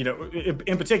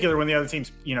 In particular when the other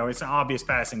team's, it's an obvious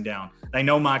passing down. They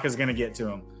know Micah's going to get to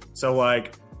him. So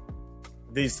like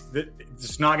there's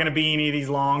not going to be any of these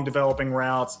long developing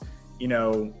routes.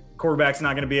 Quarterback's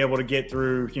not going to be able to get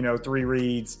through, 3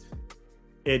 reads.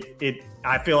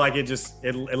 I feel like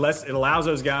it allows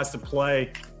those guys to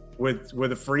play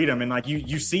with a freedom, and like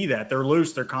you see that they're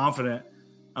loose, they're confident.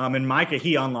 And Micah,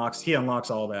 he unlocks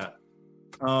all that.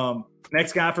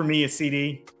 Next guy for me is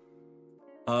CD.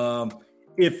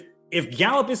 If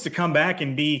Gallup is to come back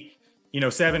and be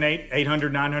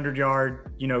 800, 900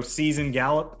 yard season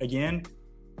Gallup again,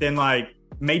 then like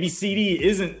maybe CD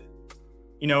isn't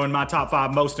in my top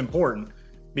 5 most important,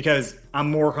 because I'm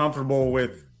more comfortable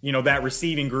with that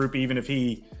receiving group, even if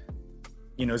he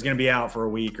is going to be out for a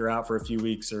week or out for a few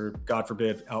weeks or God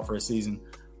forbid out for a season.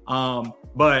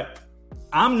 But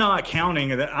I'm not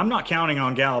counting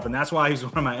on Gallup, and that's why he's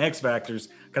one of my X factors,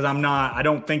 because I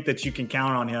don't think that you can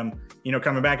count on him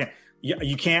coming back. And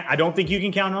you can't. I don't think you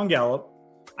can count on Gallup.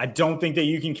 I don't think that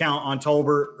you can count on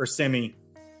Tolbert or Simi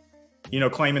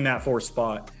claiming that 4th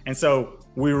spot. And so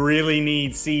we really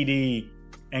need CD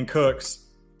and Cooks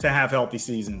to have healthy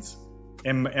seasons.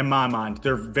 In my mind,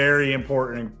 they're very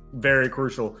important and very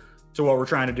crucial to what we're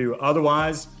trying to do.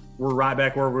 Otherwise, we're right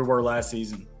back where we were last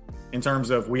season in terms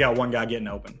of we got one guy getting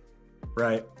open,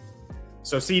 right?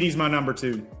 So CD's my number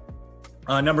 2.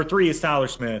 Number 3 is Tyler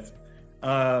Smith.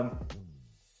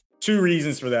 2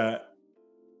 reasons for that.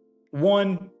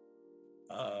 One,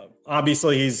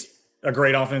 obviously he's a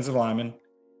great offensive lineman.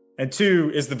 And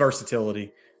 2 is the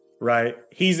versatility, right?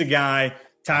 He's a guy,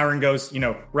 Tyron goes,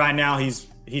 right now he's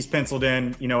penciled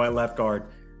in, at left guard.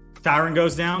 Tyron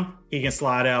goes down, he can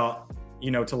slide out,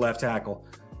 to left tackle.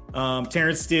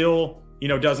 Terrence Steele,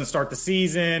 doesn't start the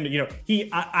season.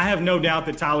 I have no doubt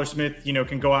that Tyler Smith,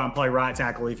 can go out and play right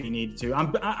tackle if he needed to.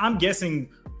 I'm guessing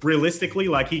realistically,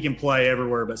 like he can play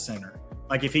everywhere but center,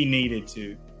 like if he needed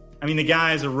to. I mean, the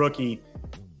guy as a rookie,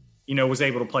 was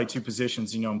able to play 2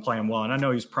 positions, and play him well. And I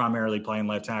know he's primarily playing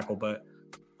left tackle, but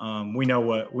we know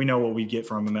what we get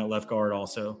from him at left guard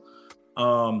also.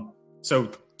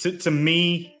 So to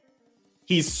me,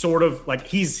 he's sort of like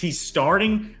he's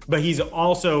starting, but he's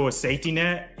also a safety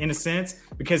net in a sense,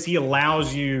 because he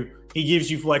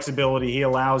gives you flexibility. He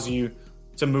allows you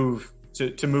to move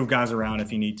guys around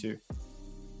if you need to.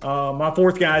 My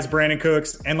 4th guy is Brandon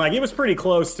Cooks, and like it was pretty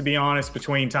close, to be honest,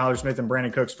 between Tyler Smith and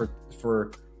Brandon Cooks for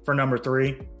number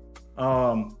 3.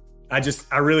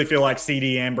 I really feel like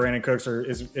CD and Brandon Cooks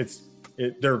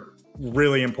they're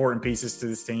really important pieces to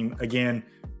this team. Again,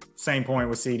 same point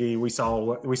with CD. We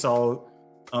saw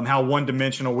how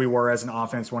one-dimensional we were as an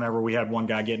offense whenever we had one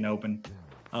guy getting open.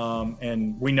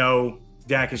 And we know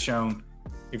Dak has shown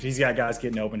if he's got guys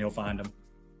getting open, he'll find them.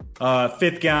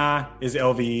 5th guy is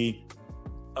LVE.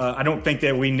 I don't think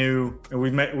that we knew, and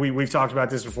we've talked about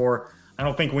this before, I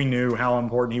don't think we knew how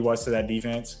important he was to that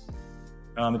defense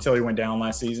until he went down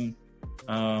last season.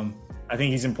 I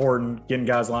think he's important getting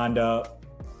guys lined up.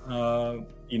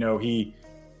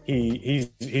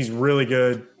 He's really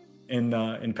good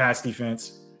in pass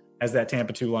defense as that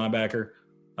Tampa 2 linebacker.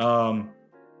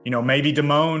 Maybe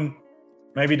Damone,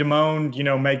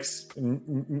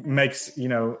 makes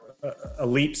a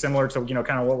leap similar to kind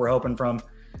of what we're hoping from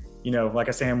like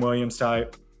a Sam Williams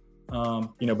type.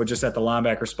 But just at the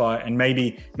linebacker spot, and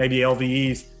maybe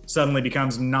LVE suddenly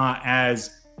becomes not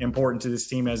as important to this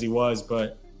team as he was,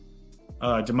 but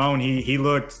Damone, he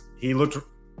looked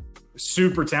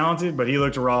super talented, but he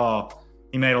looked raw.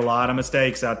 He made a lot of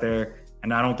mistakes out there,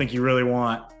 and I don't think I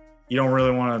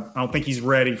don't think he's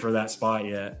ready for that spot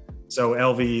yet. So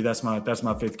LV, that's my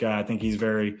fifth guy. I think it's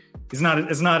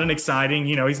not an exciting,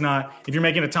 he's not, if you're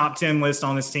making a top 10 list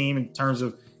on this team in terms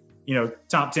of,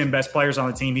 top 10 best players on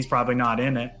the team, he's probably not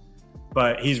in it,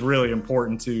 but he's really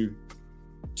important to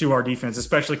our defense,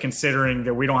 especially considering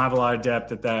that we don't have a lot of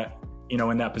depth at that,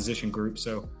 in that position group.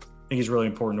 So I think he's really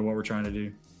important to what we're trying to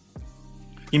do.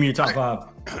 Give me your top five.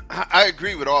 I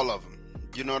agree with all of them.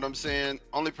 You know what I'm saying?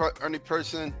 Only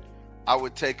person I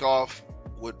would take off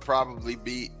would probably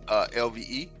be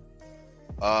LVE.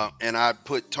 And I'd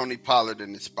put Tony Pollard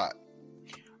in the spot.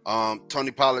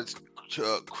 Tony Pollard's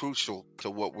crucial to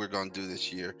what we're going to do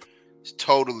this year. It's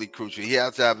totally crucial. He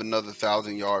has to have another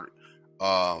 1,000-yard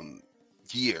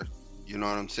year. You know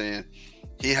what I'm saying?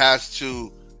 He has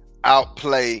to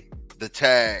outplay the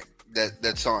tag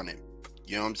that's on him.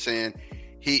 You know what I'm saying?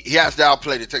 He has to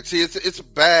outplay the tag. See, it's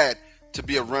bad to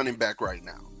be a running back right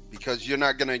now because you're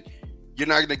not gonna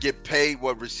get paid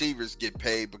what receivers get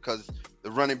paid because the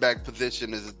running back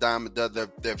position is a dime a dozen.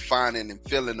 They're finding and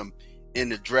filling them in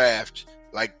the draft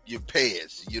like your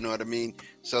payers. You know what I mean?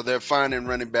 So they're finding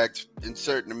running backs,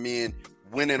 inserting them in,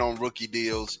 winning on rookie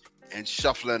deals, and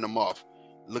shuffling them off.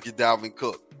 Look at Dalvin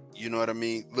Cook. You know what I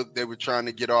mean? Look, they were trying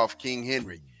to get off King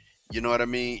Henry. You know what I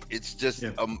mean? It's just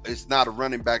it's not a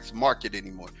running back's market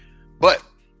anymore. But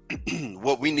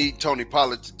what we need Tony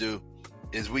Pollard to do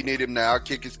is we need him to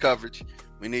outkick his coverage.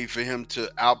 We need for him to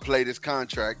outplay this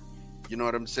contract. You know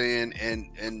what I'm saying?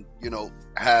 And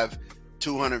have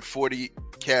 240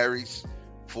 carries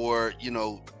for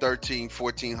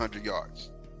 1,400 yards.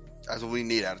 That's what we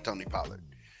need out of Tony Pollard.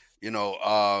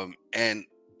 And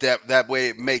that way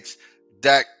it makes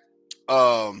Dak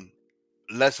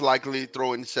less likely to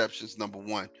throw interceptions, number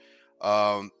one.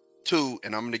 Two,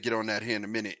 and I'm going to get on that here in a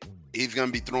minute, he's going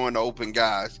to be throwing to open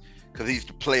guys because he's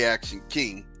the play action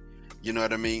king. You know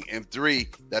what I mean? And three,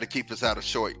 that'll keep us out of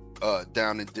short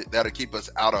that'll keep us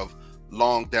out of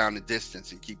long down the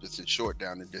distance and keep us in short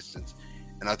down the distance.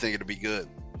 And I think it'll be good.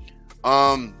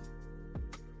 I'm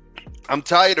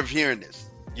tired of hearing this.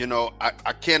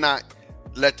 I cannot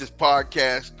let this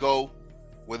podcast go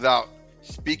without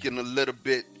speaking a little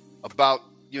bit about,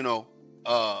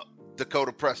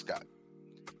 Dakota Prescott.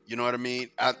 You know what I mean?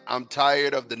 I'm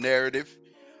tired of the narrative.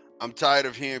 I'm tired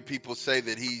of hearing people say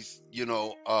that he's,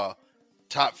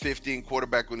 top 15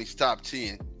 quarterback when he's top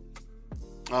 10.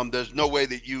 There's no way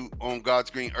that you, on God's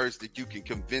green earth, that you can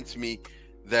convince me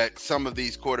that some of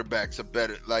these quarterbacks are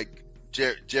better. Like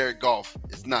Jared Goff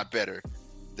is not better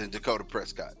than Dakota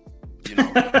Prescott. You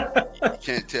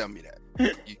can't tell me that.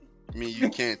 You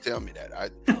can't tell me that. I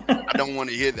don't want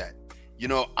to hear that.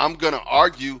 I'm going to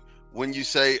argue when you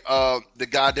say the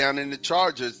guy down in the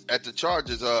Chargers,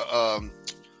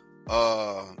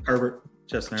 Herbert.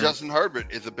 Justin Herbert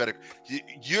is a better.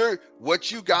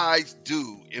 What you guys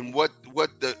do and what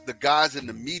the guys in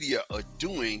the media are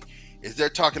doing is they're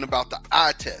talking about the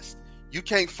eye test. You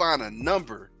can't find a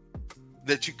number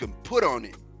that you can put on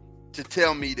it to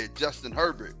tell me that Justin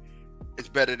Herbert is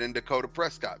better than Dakota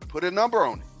Prescott. Put a number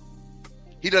on it.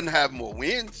 He doesn't have more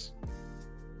wins.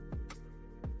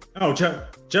 Oh,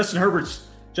 Justin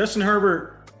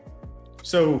Herbert.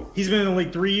 So he's been in the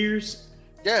league 3 years.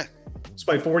 Yeah. He's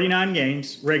played 49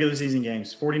 games, regular season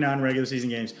games, 49 regular season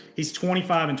games. He's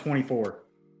 25-24.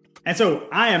 And so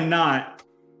I don't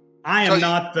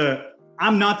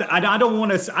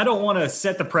want to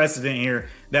set the precedent here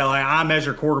that I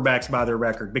measure quarterbacks by their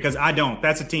record because I don't.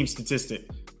 That's a team statistic.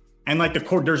 And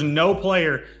there's no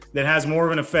player that has more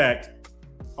of an effect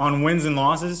on wins and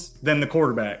losses than the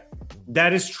quarterback.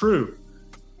 That is true.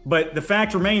 But the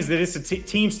fact remains that it's a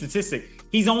team statistic.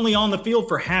 He's only on the field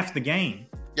for half the game.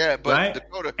 Yeah, but right?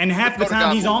 Dakota, and half the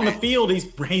time he's on the field,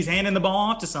 he's handing the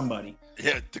ball off to somebody.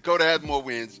 Yeah, Dakota has more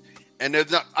wins, and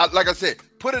there's not. Like I said,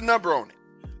 put a number on it.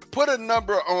 Put a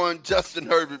number on Justin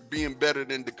Herbert being better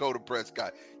than Dakota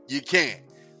Prescott. You can't.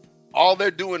 All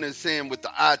they're doing is saying with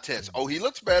the eye test, oh, he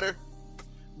looks better,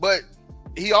 but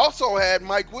he also had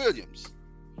Mike Williams.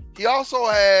 He also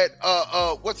had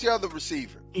what's the other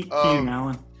receiver? Keenan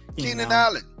Allen. Keenan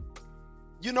Allen.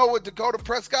 You know what Dakota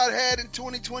Prescott had in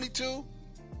 2022?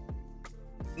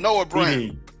 Noah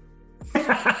Brown.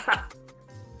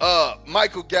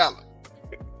 Michael Gallup.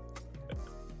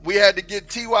 We had to get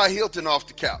T.Y. Hilton off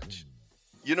the couch.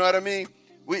 You know what I mean?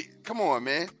 Come on,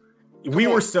 man. We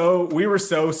were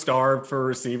so starved for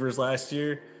receivers last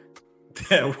year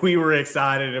that we were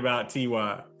excited about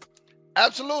T.Y.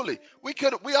 Absolutely. We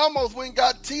almost went and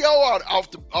got T.O.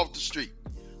 off the street.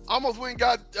 Almost went and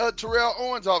got Terrell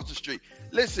Owens off the street.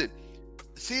 Listen,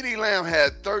 CeeDee Lamb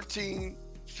had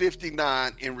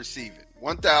 1,359 in receiving,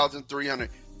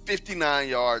 1,359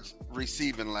 yards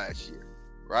receiving last year,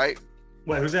 right?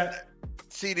 Wait, who's that?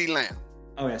 CeeDee Lamb.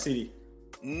 Oh, yeah, CD.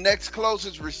 Next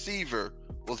closest receiver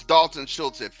was Dalton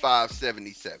Schultz at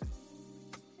 577.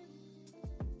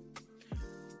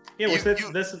 Yeah,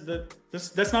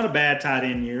 that's not a bad tight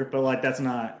end year, but like that's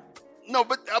not. No,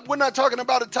 but we're not talking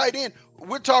about a tight end.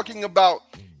 We're talking about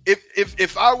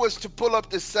if I was to pull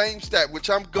up the same stat, which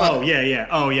I'm gonna. Oh yeah.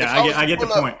 I get the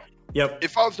point. Yep.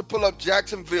 If I was to pull up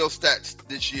Jacksonville stats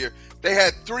this year, they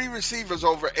had 3 receivers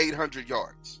over 800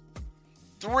 yards.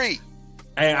 3.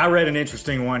 Hey, I read an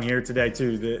interesting one here today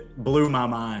too that blew my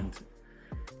mind.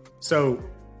 So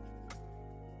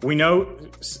we know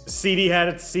CD had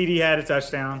a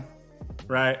touchdown,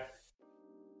 right?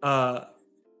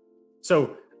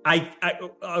 So I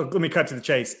let me cut to the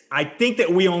chase. I think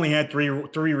that we only had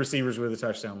three receivers with a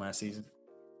touchdown last season.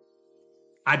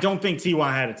 I don't think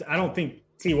T.Y. had it. I don't think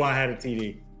T.Y. had a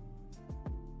TD.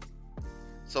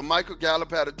 So Michael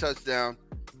Gallup had a touchdown.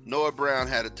 Noah Brown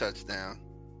had a touchdown.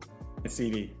 And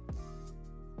CD.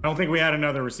 I don't think we had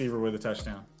another receiver with a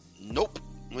touchdown. Nope.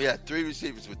 We had 3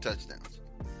 receivers with touchdowns.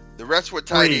 The rest were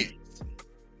tight ends.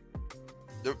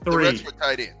 The rest were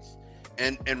tight ends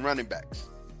and running backs.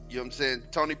 You know what I'm saying?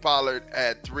 Tony Pollard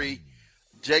had 3.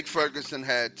 Jake Ferguson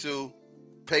had 2.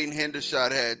 Peyton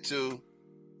Hendershot had 2.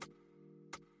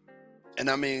 And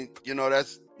I mean, you know,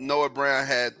 that's Noah Brown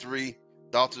had 3.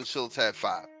 Dalton Schultz had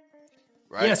 5.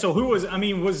 Right? Yeah, so who was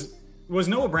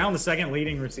Noah Brown the second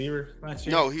leading receiver last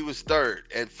year? No, he was 3rd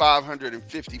at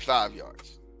 555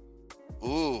 yards.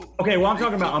 Ooh. Okay, well I'm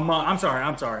talking about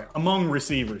among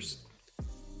receivers.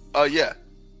 Oh yeah.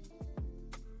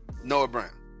 Noah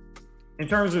Brown. In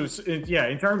terms of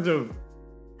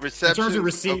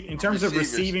receiving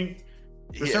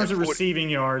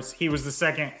yards, he was the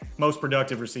second most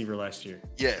productive receiver last year.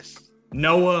 Yes.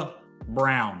 Noah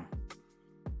Brown.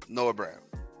 You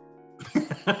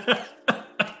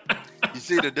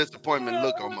see the disappointment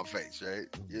look on my face, right?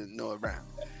 Noah Brown.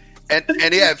 And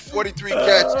he had 43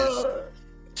 catches.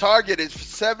 Targeted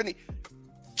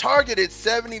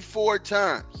 74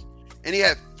 times. And he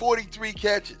had 43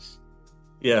 catches.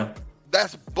 Yeah.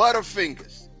 That's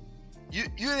Butterfingers. You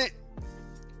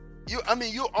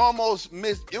almost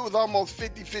missed. It was almost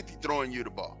 50-50 throwing you the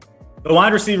ball. The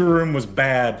wide receiver room was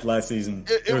bad last season.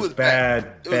 It was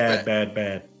bad. It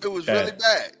was really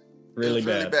bad. Really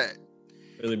bad.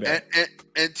 Really bad.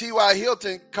 And T.Y.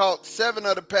 Hilton caught 7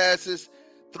 of the passes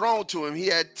thrown to him. He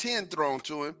had 10 thrown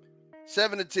to him.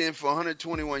 7 to 10 for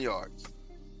 121 yards.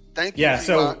 Thank you,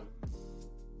 T.Y.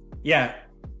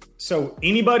 So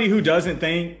anybody who doesn't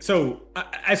think so,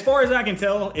 as far as I can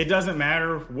tell, it doesn't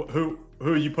matter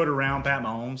who you put around Pat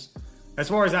Mahomes. As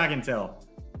far as I can tell,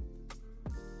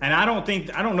 and I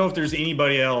don't know if there's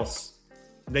anybody else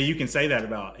that you can say that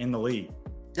about in the league.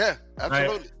 Yeah,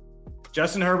 absolutely. Right?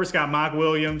 Justin Herbert's got Mike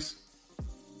Williams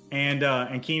and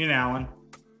Keenan Allen.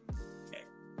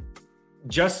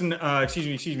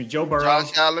 Joe Burrow.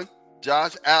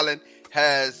 Josh Allen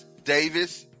has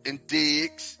Davis and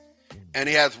Diggs. And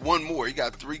he has one more. He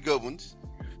got 3 good ones.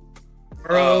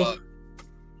 Burrow's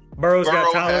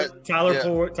got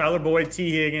Tyler Boyd,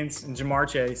 T. Higgins, and Jamar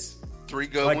Chase. 3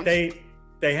 good ones. They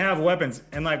have weapons,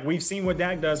 and like we've seen what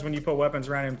Dak does when you put weapons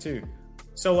around him too.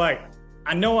 So like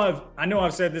I know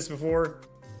I've said this before.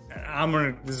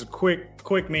 This is a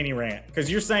quick mini rant because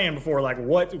you're saying before like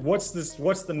what's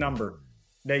the number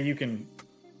that you can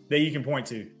point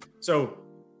to. So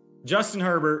Justin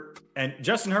Herbert in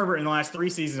the last 3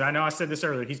 seasons, I know I said this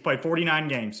earlier, he's played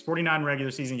 49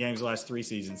 regular season games the last 3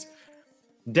 seasons.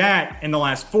 Dak in the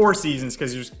last 4 seasons,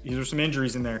 because there's some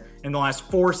injuries in there, in the last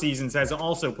 4 seasons has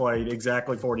also played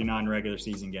exactly 49 regular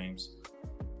season games.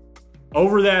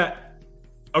 Over that,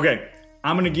 okay,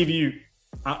 I'm going to give you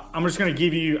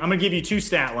 2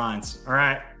 stat lines, all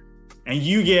right? And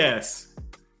you guess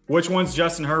which one's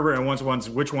Justin Herbert and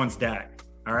which one's Dak,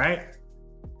 all right?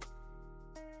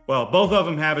 Well, both of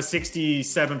them have a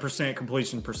 67%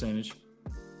 completion percentage.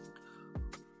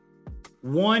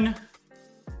 One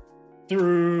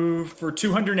threw for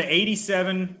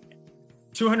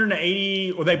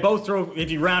 280, well, they both throw,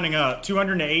 if you're rounding up,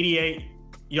 288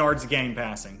 yards a game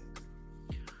passing.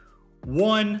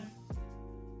 One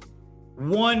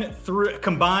through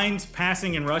combined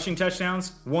passing and rushing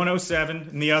touchdowns, 107,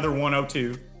 and the other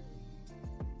 102.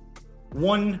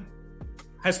 One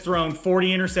has thrown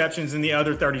 40 interceptions and the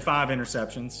other 35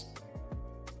 interceptions.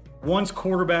 One's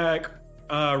quarterback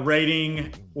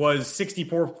rating was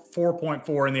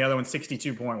 64.4 and the other one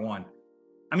 62.1.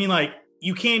 I mean, like,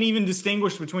 you can't even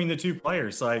distinguish between the two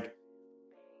players. Like,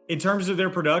 in terms of their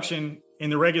production in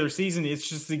the regular season, it's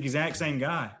just the exact same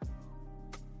guy.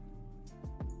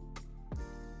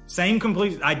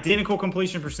 Identical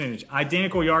completion percentage,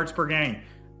 identical yards per game.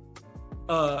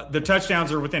 The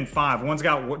touchdowns are within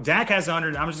 5. Dak has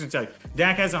 100. I'm just going to tell you,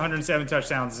 Dak has 107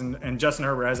 touchdowns and Justin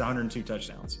Herbert has 102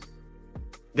 touchdowns.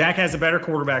 Dak has a better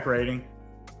quarterback rating.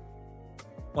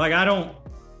 Like, I don't.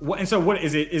 And so what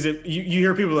is it? Is it you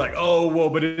hear people like, oh, well,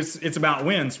 but it's about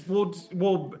wins.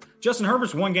 Well, Justin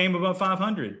Herbert's one game above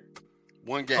 500.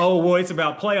 One game. Oh, well, it's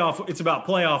about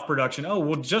playoff production. Oh,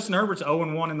 well, Justin Herbert's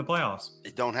 0-1 in the playoffs.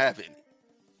 They don't have any.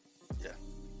 Yeah.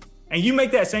 And you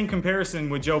make that same comparison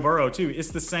with Joe Burrow too. It's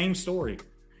the same story.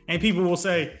 And people will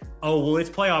say, oh, well,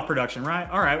 it's playoff production, right?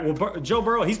 All right. Well, Joe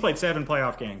Burrow, he's played 7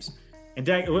 playoff games. And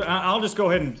Dak, I'll just go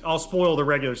ahead and I'll spoil the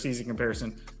regular season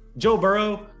comparison. Joe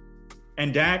Burrow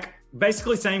and Dak,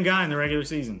 basically same guy in the regular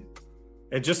season.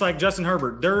 It's just like Justin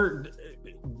Herbert.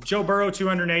 Joe Burrow,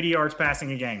 280 yards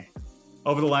passing a game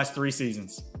over the last 3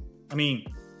 seasons. I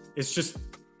mean, it's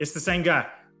the same guy.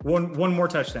 One more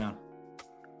touchdown.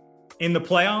 In the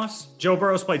playoffs, Joe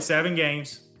Burrow's played 7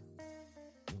 games.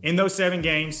 In those 7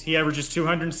 games, he averages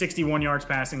 261 yards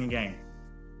passing a game.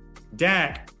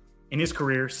 Dak, in his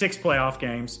career, 6 playoff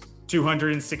games,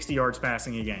 260 yards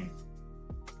passing a game.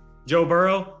 Joe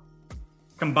Burrow,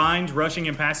 combined rushing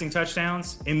and passing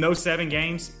touchdowns in those 7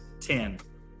 games, 10.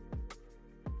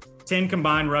 10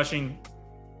 combined rushing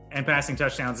and passing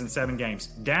touchdowns in 7 games.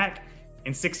 Dak,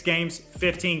 in 6 games,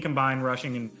 15 combined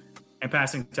rushing and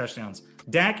passing touchdowns.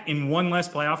 Dak, in 1 less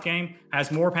playoff game,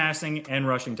 has more passing and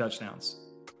rushing touchdowns.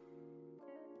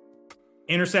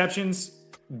 Interceptions,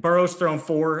 Burrow's thrown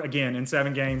 4 again in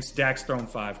 7 games. Dak's thrown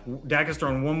 5. Dak has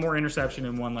thrown 1 more interception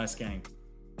in 1 less game.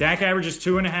 Dak averages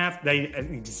 2.5.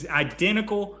 They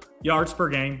identical yards per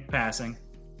game passing.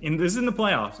 And this is in the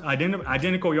playoffs.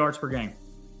 Identical yards per game.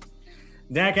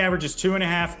 Dak averages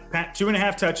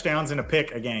 2.5 touchdowns and a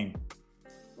pick a game.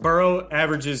 Burrow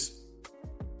averages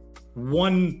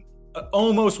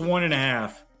almost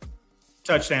 1.5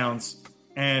 touchdowns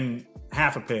and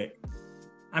half a pick.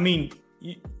 I mean,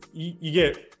 you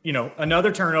get,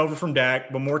 another turnover from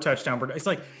Dak, but more touchdown. It's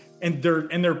like, and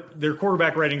their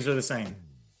quarterback ratings are the same.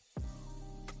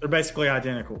 They're basically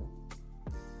identical.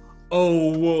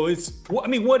 Oh, well,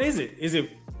 what is it? Is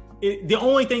it the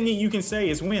only thing that you can say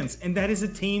is wins, and that is a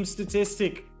team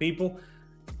statistic, people.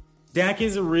 Dak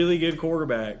is a really good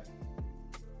quarterback.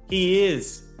 He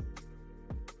is.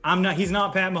 He's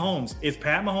not Pat Mahomes. It's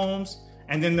Pat Mahomes,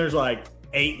 and then there's like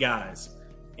 8 guys,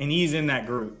 and he's in that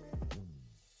group.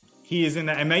 He is in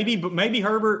that, and maybe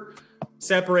Herbert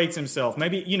separates himself.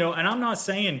 Maybe, and I'm not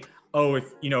saying,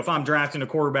 if I'm drafting a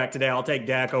quarterback today, I'll take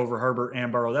Dak over Herbert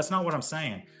and Burrow. That's not what I'm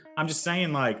saying. I'm just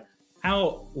saying, like,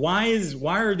 why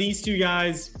are these 2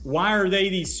 guys, why are they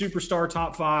these superstar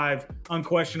top 5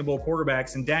 unquestionable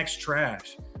quarterbacks and Dak's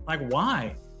trash? Like,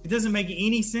 why? It doesn't make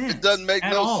any sense. It doesn't make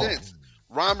no sense.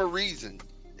 Rhyme or reason.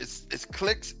 It's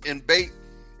clicks and bait.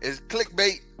 It's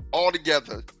clickbait all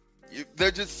together.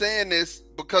 They're just saying this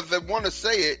because they want to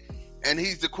say it, and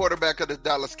he's the quarterback of the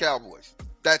Dallas Cowboys.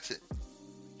 That's it.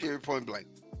 Period, point blank.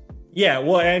 Yeah,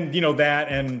 well, and that,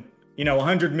 and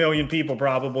 100 million people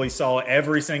probably saw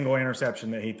every single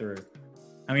interception that he threw.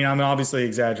 I mean, I'm obviously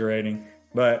exaggerating,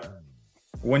 but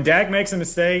when Dak makes a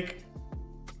mistake,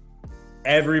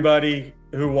 everybody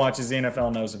who watches the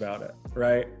NFL knows about it,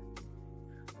 right?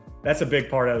 That's a big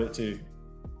part of it too.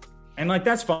 And like,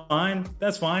 that's fine.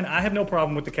 That's fine. I have no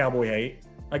problem with the Cowboy hate.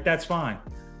 Like, that's fine.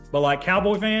 But like,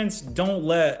 Cowboy fans, don't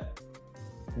let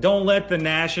the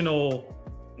national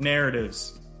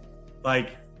narratives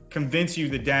like convince you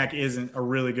that Dak isn't a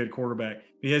really good quarterback,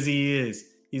 because he is.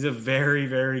 He's a very,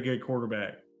 very good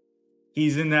quarterback.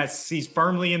 He's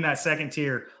firmly in that second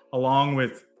tier, along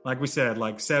with, like we said,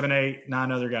 like 7, 8,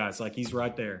 9 other guys. Like, he's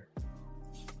right there.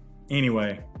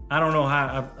 Anyway, I don't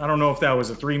know if that was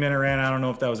a 3-minute rant. I don't know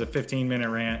if that was a 15-minute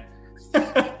rant.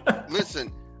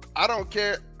 Listen, I don't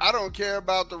care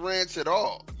about the rants at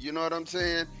all. You know what I'm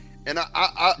saying? And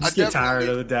I get tired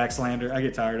of the Dak slander. I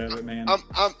get tired of it, man.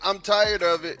 I'm tired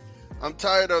of it. I'm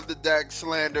tired of the Dak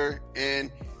slander,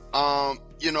 and I'm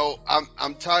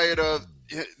tired of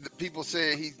the people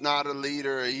saying he's not a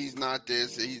leader, or he's not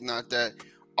this, or he's not that.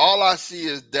 All I see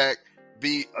is Dak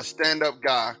be a stand-up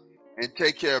guy and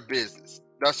take care of business.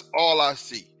 That's all I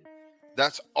see.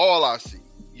 That's all I see.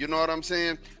 You know what I'm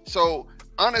saying? So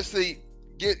honestly,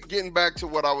 getting back to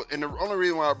what I was, and the only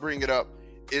reason why I bring it up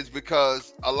is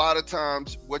because a lot of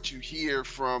times what you hear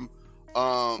from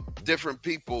different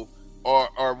people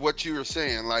are what you were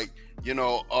saying, like, he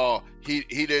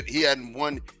hadn't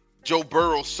won Joe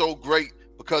Burrow's so great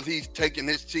because he's taking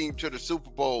his team to the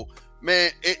Super Bowl.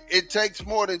 Man, it takes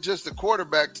more than just a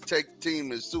quarterback to take the team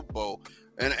to the Super Bowl.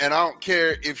 And I don't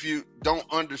care if you don't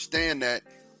understand that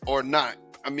or not.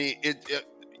 I mean,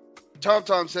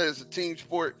 Tom said it's a team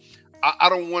sport. I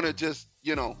don't want to just,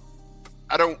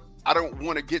 I don't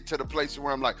want to get to the place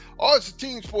where I'm like, oh, it's a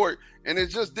team sport and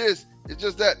it's just this, it's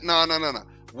just that. No.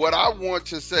 What I want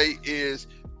to say is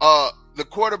the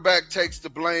quarterback takes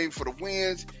the blame for the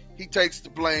wins. He takes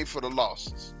the blame for the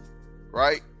losses,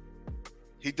 right?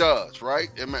 He does, right?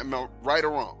 Am I right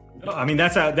or wrong? I mean,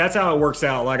 that's how it works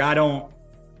out. Like, I don't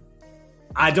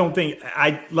think,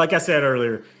 like I said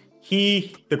earlier,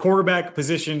 the quarterback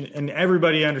position, and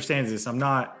everybody understands this.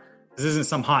 This isn't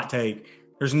some hot take.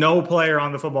 There's no player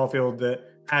on the football field that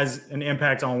has an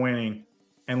impact on winning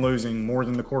and losing more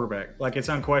than the quarterback. Like, it's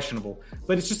unquestionable.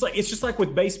 But it's just like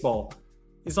with baseball.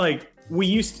 It's like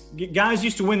guys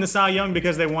used to win the Cy Young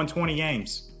because they won 20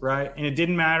 games, right? And it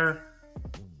didn't matter.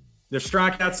 Their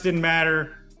strikeouts didn't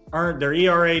matter. Their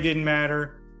ERA didn't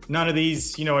matter. None of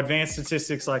these, advanced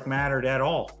statistics mattered at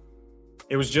all.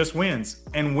 It was just wins.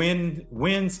 And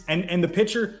wins and the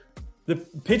pitcher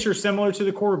similar to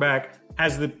the quarterback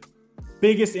has the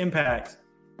biggest impact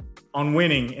on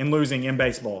winning and losing in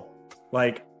baseball.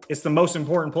 Like, it's the most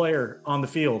important player on the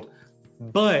field.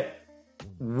 But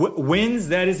wins,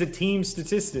 that is a team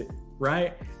statistic,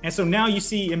 right? And so now you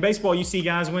see in baseball, you see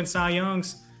guys win Cy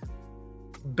Youngs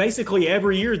basically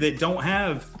every year that don't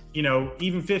have,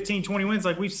 even 15, 20 wins.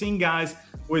 Like, we've seen guys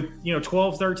with,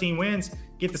 12, 13 wins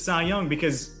get the Cy Young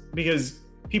because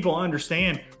people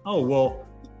understand, oh, well,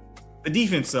 the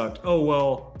defense sucked. Oh,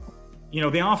 well,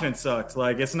 the offense sucked.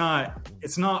 Like, it's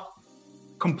not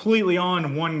completely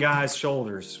on one guy's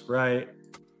shoulders, right?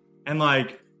 And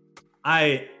like,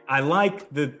 I like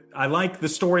the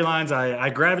storylines. I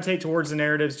gravitate towards the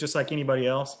narratives just like anybody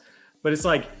else. But it's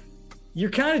like, you're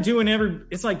kind of doing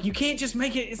it's like, you can't just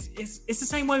make it. It's the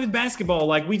same way with basketball.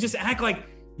 Like, we just act like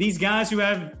these guys who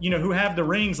have the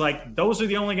rings, like, those are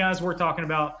the only guys we're talking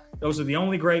about. Those are the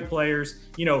only great players.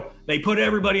 They put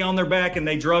everybody on their back and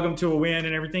they drug them to a win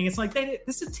and everything. It's like,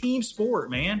 this is a team sport,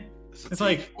 man. It's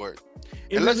like sport.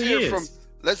 And let's hear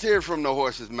from the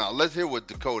horse's mouth. Let's hear what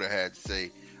Dakota had to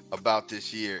say about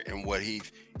this year and what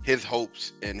his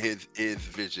hopes and his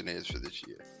vision is for this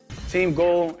year. Team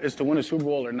goal is to win a Super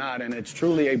Bowl or not, and it's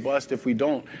truly a bust if we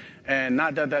don't. And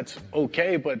not that that's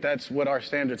okay, but that's what our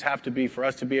standards have to be for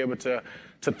us to be able to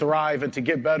thrive and to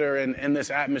get better in this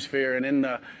atmosphere and in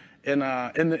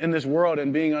this world,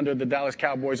 and being under the Dallas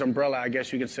Cowboys umbrella, I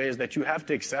guess you could say, is that you have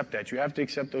to accept that. You have to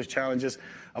accept those challenges.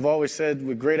 I've always said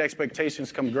with great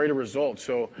expectations come greater results.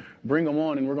 So bring them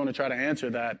on, and we're going to try to answer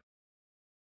that.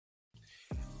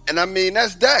 And I mean,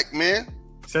 that's Dak, man.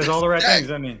 Says all the right things.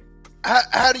 I mean,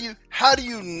 how do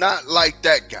you not like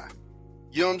that guy?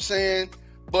 You know what I'm saying?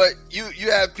 But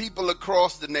you have people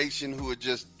across the nation who are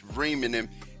just reaming him,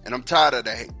 and I'm tired of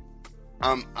the hate.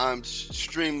 I'm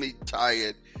extremely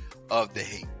tired of the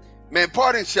hate. Man,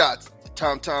 parting shots.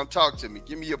 Tom, talk to me.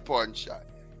 Give me your parting shot.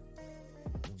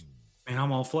 Man,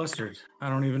 I'm all flustered. I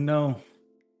don't even know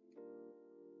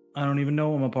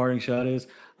what my parting shot is.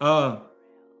 I'll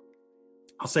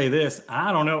say this.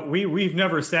 I don't know. We've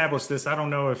never established this. I don't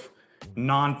know if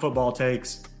non-football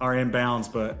takes are in bounds,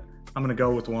 but I'm going to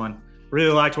go with one.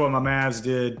 Really liked what my Mavs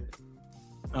did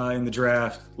in the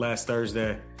draft last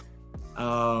Thursday.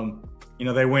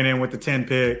 They went in with the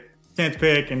 10th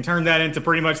pick and turned that into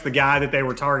pretty much the guy that they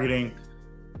were targeting,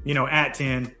 at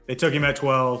 10. They took him at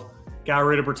 12, got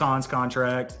rid of Berton's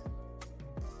contract.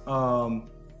 Took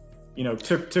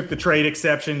the trade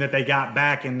exception that they got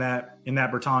back in that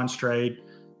Bertans trade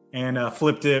and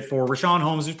flipped it for Rashawn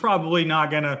Holmes, who's probably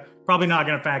not gonna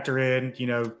factor in,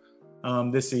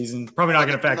 this season. Probably not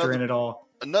gonna factor in at all.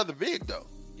 Another big though,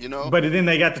 But then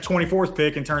they got the 24th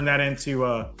pick and turned that into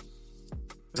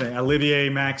Olivier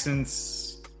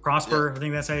Maxence Prosper. Yeah. I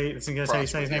think that's how you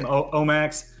say his name.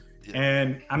 Omax. Yeah.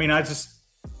 And I mean, I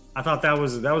thought that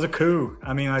was a coup.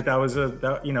 I mean, like it's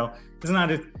not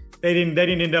they didn't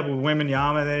end up with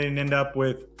Wembanyama. They didn't end up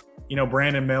with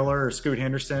Brandon Miller or Scoot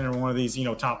Henderson or one of these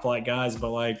top flight guys. But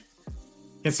like,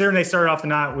 considering they started off the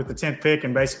night with the 10th pick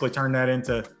and basically turned that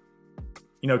into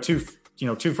two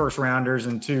first rounders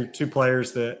and two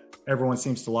players that everyone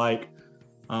seems to like.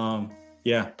 Go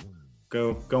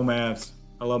Mavs.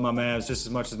 I love my Mavs just as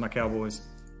much as my Cowboys.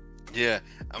 Yeah,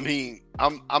 I mean,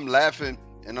 I'm laughing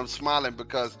and I'm smiling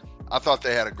because I thought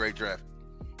they had a great draft,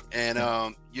 and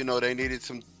they needed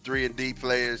some 3-and-D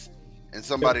players and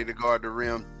somebody to guard the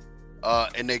rim,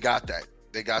 and they got that.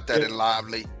 They got that in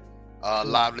Lively.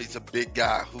 Lively's a big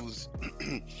guy who's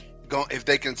going. If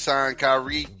they can sign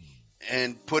Kyrie,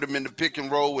 and put him in the pick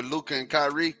and roll with Luka and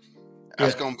Kyrie,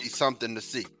 that's going to be something to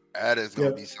see. That is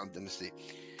going to be something to see.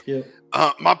 Yeah.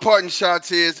 My parting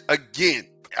shots is, again,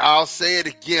 I'll say it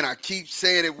again. I keep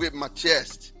saying it with my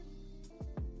chest.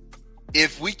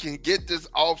 If we can get this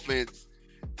offense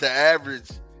to average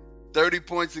 30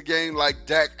 points a game like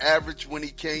Dak averaged when he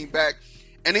came back.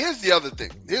 And here's the other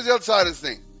thing. Here's the other side of this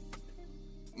thing.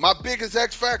 My biggest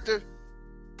X factor,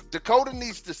 Dakota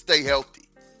needs to stay healthy.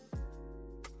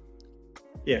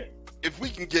 Yeah. If we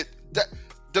can get that,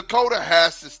 Dakota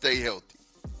has to stay healthy.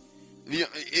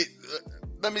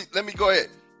 Let me go ahead.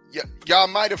 Y'all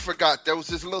might have forgot there was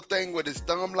this little thing with his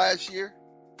thumb last year.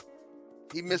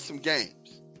 He missed some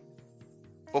games.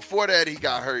 Before that, he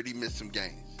got hurt. He missed some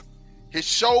games. His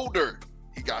shoulder,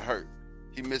 he got hurt.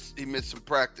 He missed some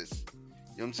practice.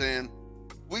 You know what I'm saying?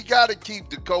 We got to keep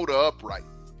Dakota upright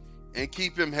and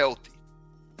keep him healthy.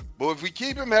 But if we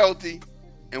keep him healthy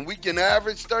and we can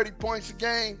average 30 points a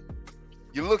game,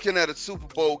 you're looking at a Super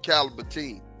Bowl caliber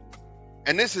team.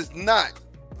 And this is not,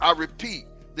 I repeat,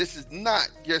 this is not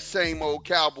your same old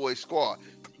Cowboys squad.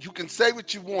 You can say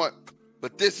what you want,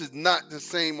 but this is not the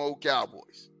same old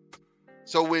Cowboys.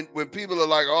 So when people are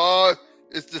like, oh,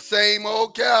 it's the same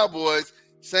old Cowboys,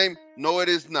 no, it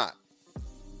is not.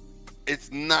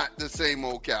 It's not the same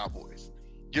old Cowboys.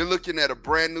 You're looking at a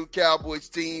brand new Cowboys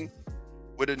team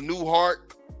with a new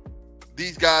heart.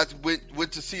 These guys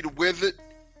went to see the Wizard.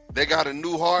 They got a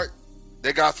new heart.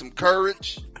 They got some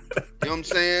courage. You know what I'm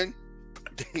saying?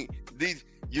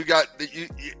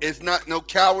 It's not no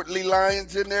cowardly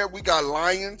lions in there. We got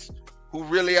lions who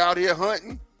really out here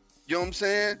hunting. You know what I'm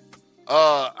saying?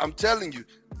 I'm telling you,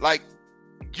 I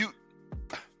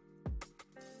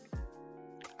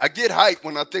get hyped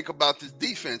when I think about this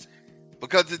defense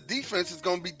because the defense is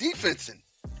going to be defensing.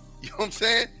 You know what I'm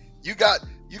saying? You got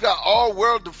all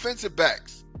world defensive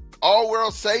backs, all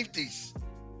world safeties,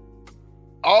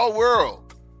 all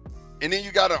world. And then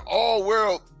you got an all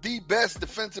world, the best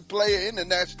defensive player in the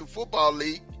National Football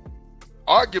League,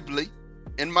 arguably,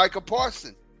 in Micah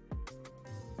Parsons,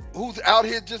 who's out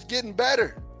here just getting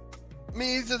better. I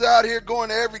mean, he's just out here going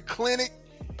to every clinic.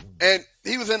 And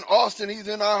he was in Austin. He's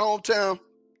in our hometown,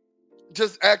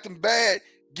 just acting bad,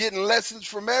 getting lessons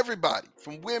from everybody,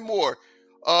 from Winmore.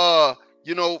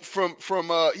 He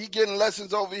getting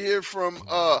lessons over here from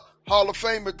Hall of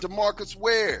Famer DeMarcus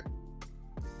Ware.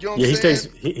 You know what I'm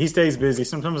saying? He stays busy.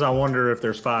 Sometimes I wonder if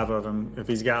there's 5 of them, if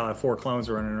he's got like 4 clones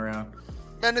running around.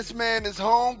 Man, this man is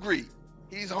hungry.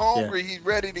 He's hungry. Yeah. He's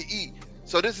ready to eat.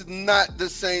 So this is not the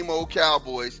same old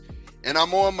Cowboys. And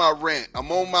I'm on my rant.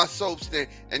 I'm on my soap stand.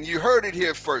 And you heard it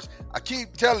here first. I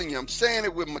keep telling you, I'm saying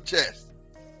it with my chest.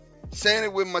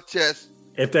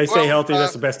 If they stay healthy,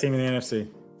 that's the best team in the NFC.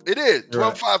 It is.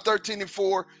 12-5,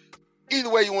 13-4. Either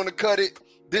way you want to cut it,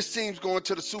 this team's going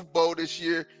to the Super Bowl this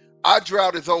year. Our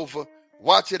drought is over.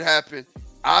 Watch it happen.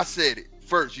 I said it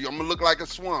first. I'm going to look like a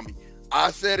swami.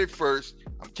 I said it first.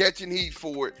 I'm catching heat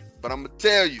for it. But I'm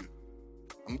telling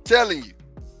you,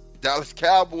 Dallas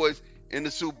Cowboys in the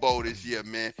Super Bowl this year,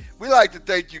 man. We like to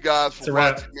thank you guys for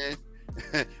watching, man.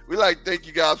 We like to thank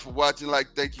you guys for watching.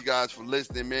 Thank you guys for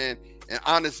listening, man. And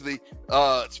honestly,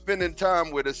 spending time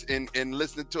with us and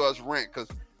listening to us rant. Because,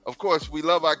 of course, we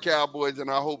love our Cowboys, and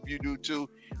I hope you do too.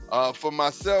 For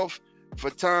myself, for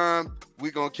Tom,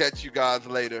 we're going to catch you guys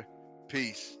later.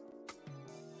 Peace.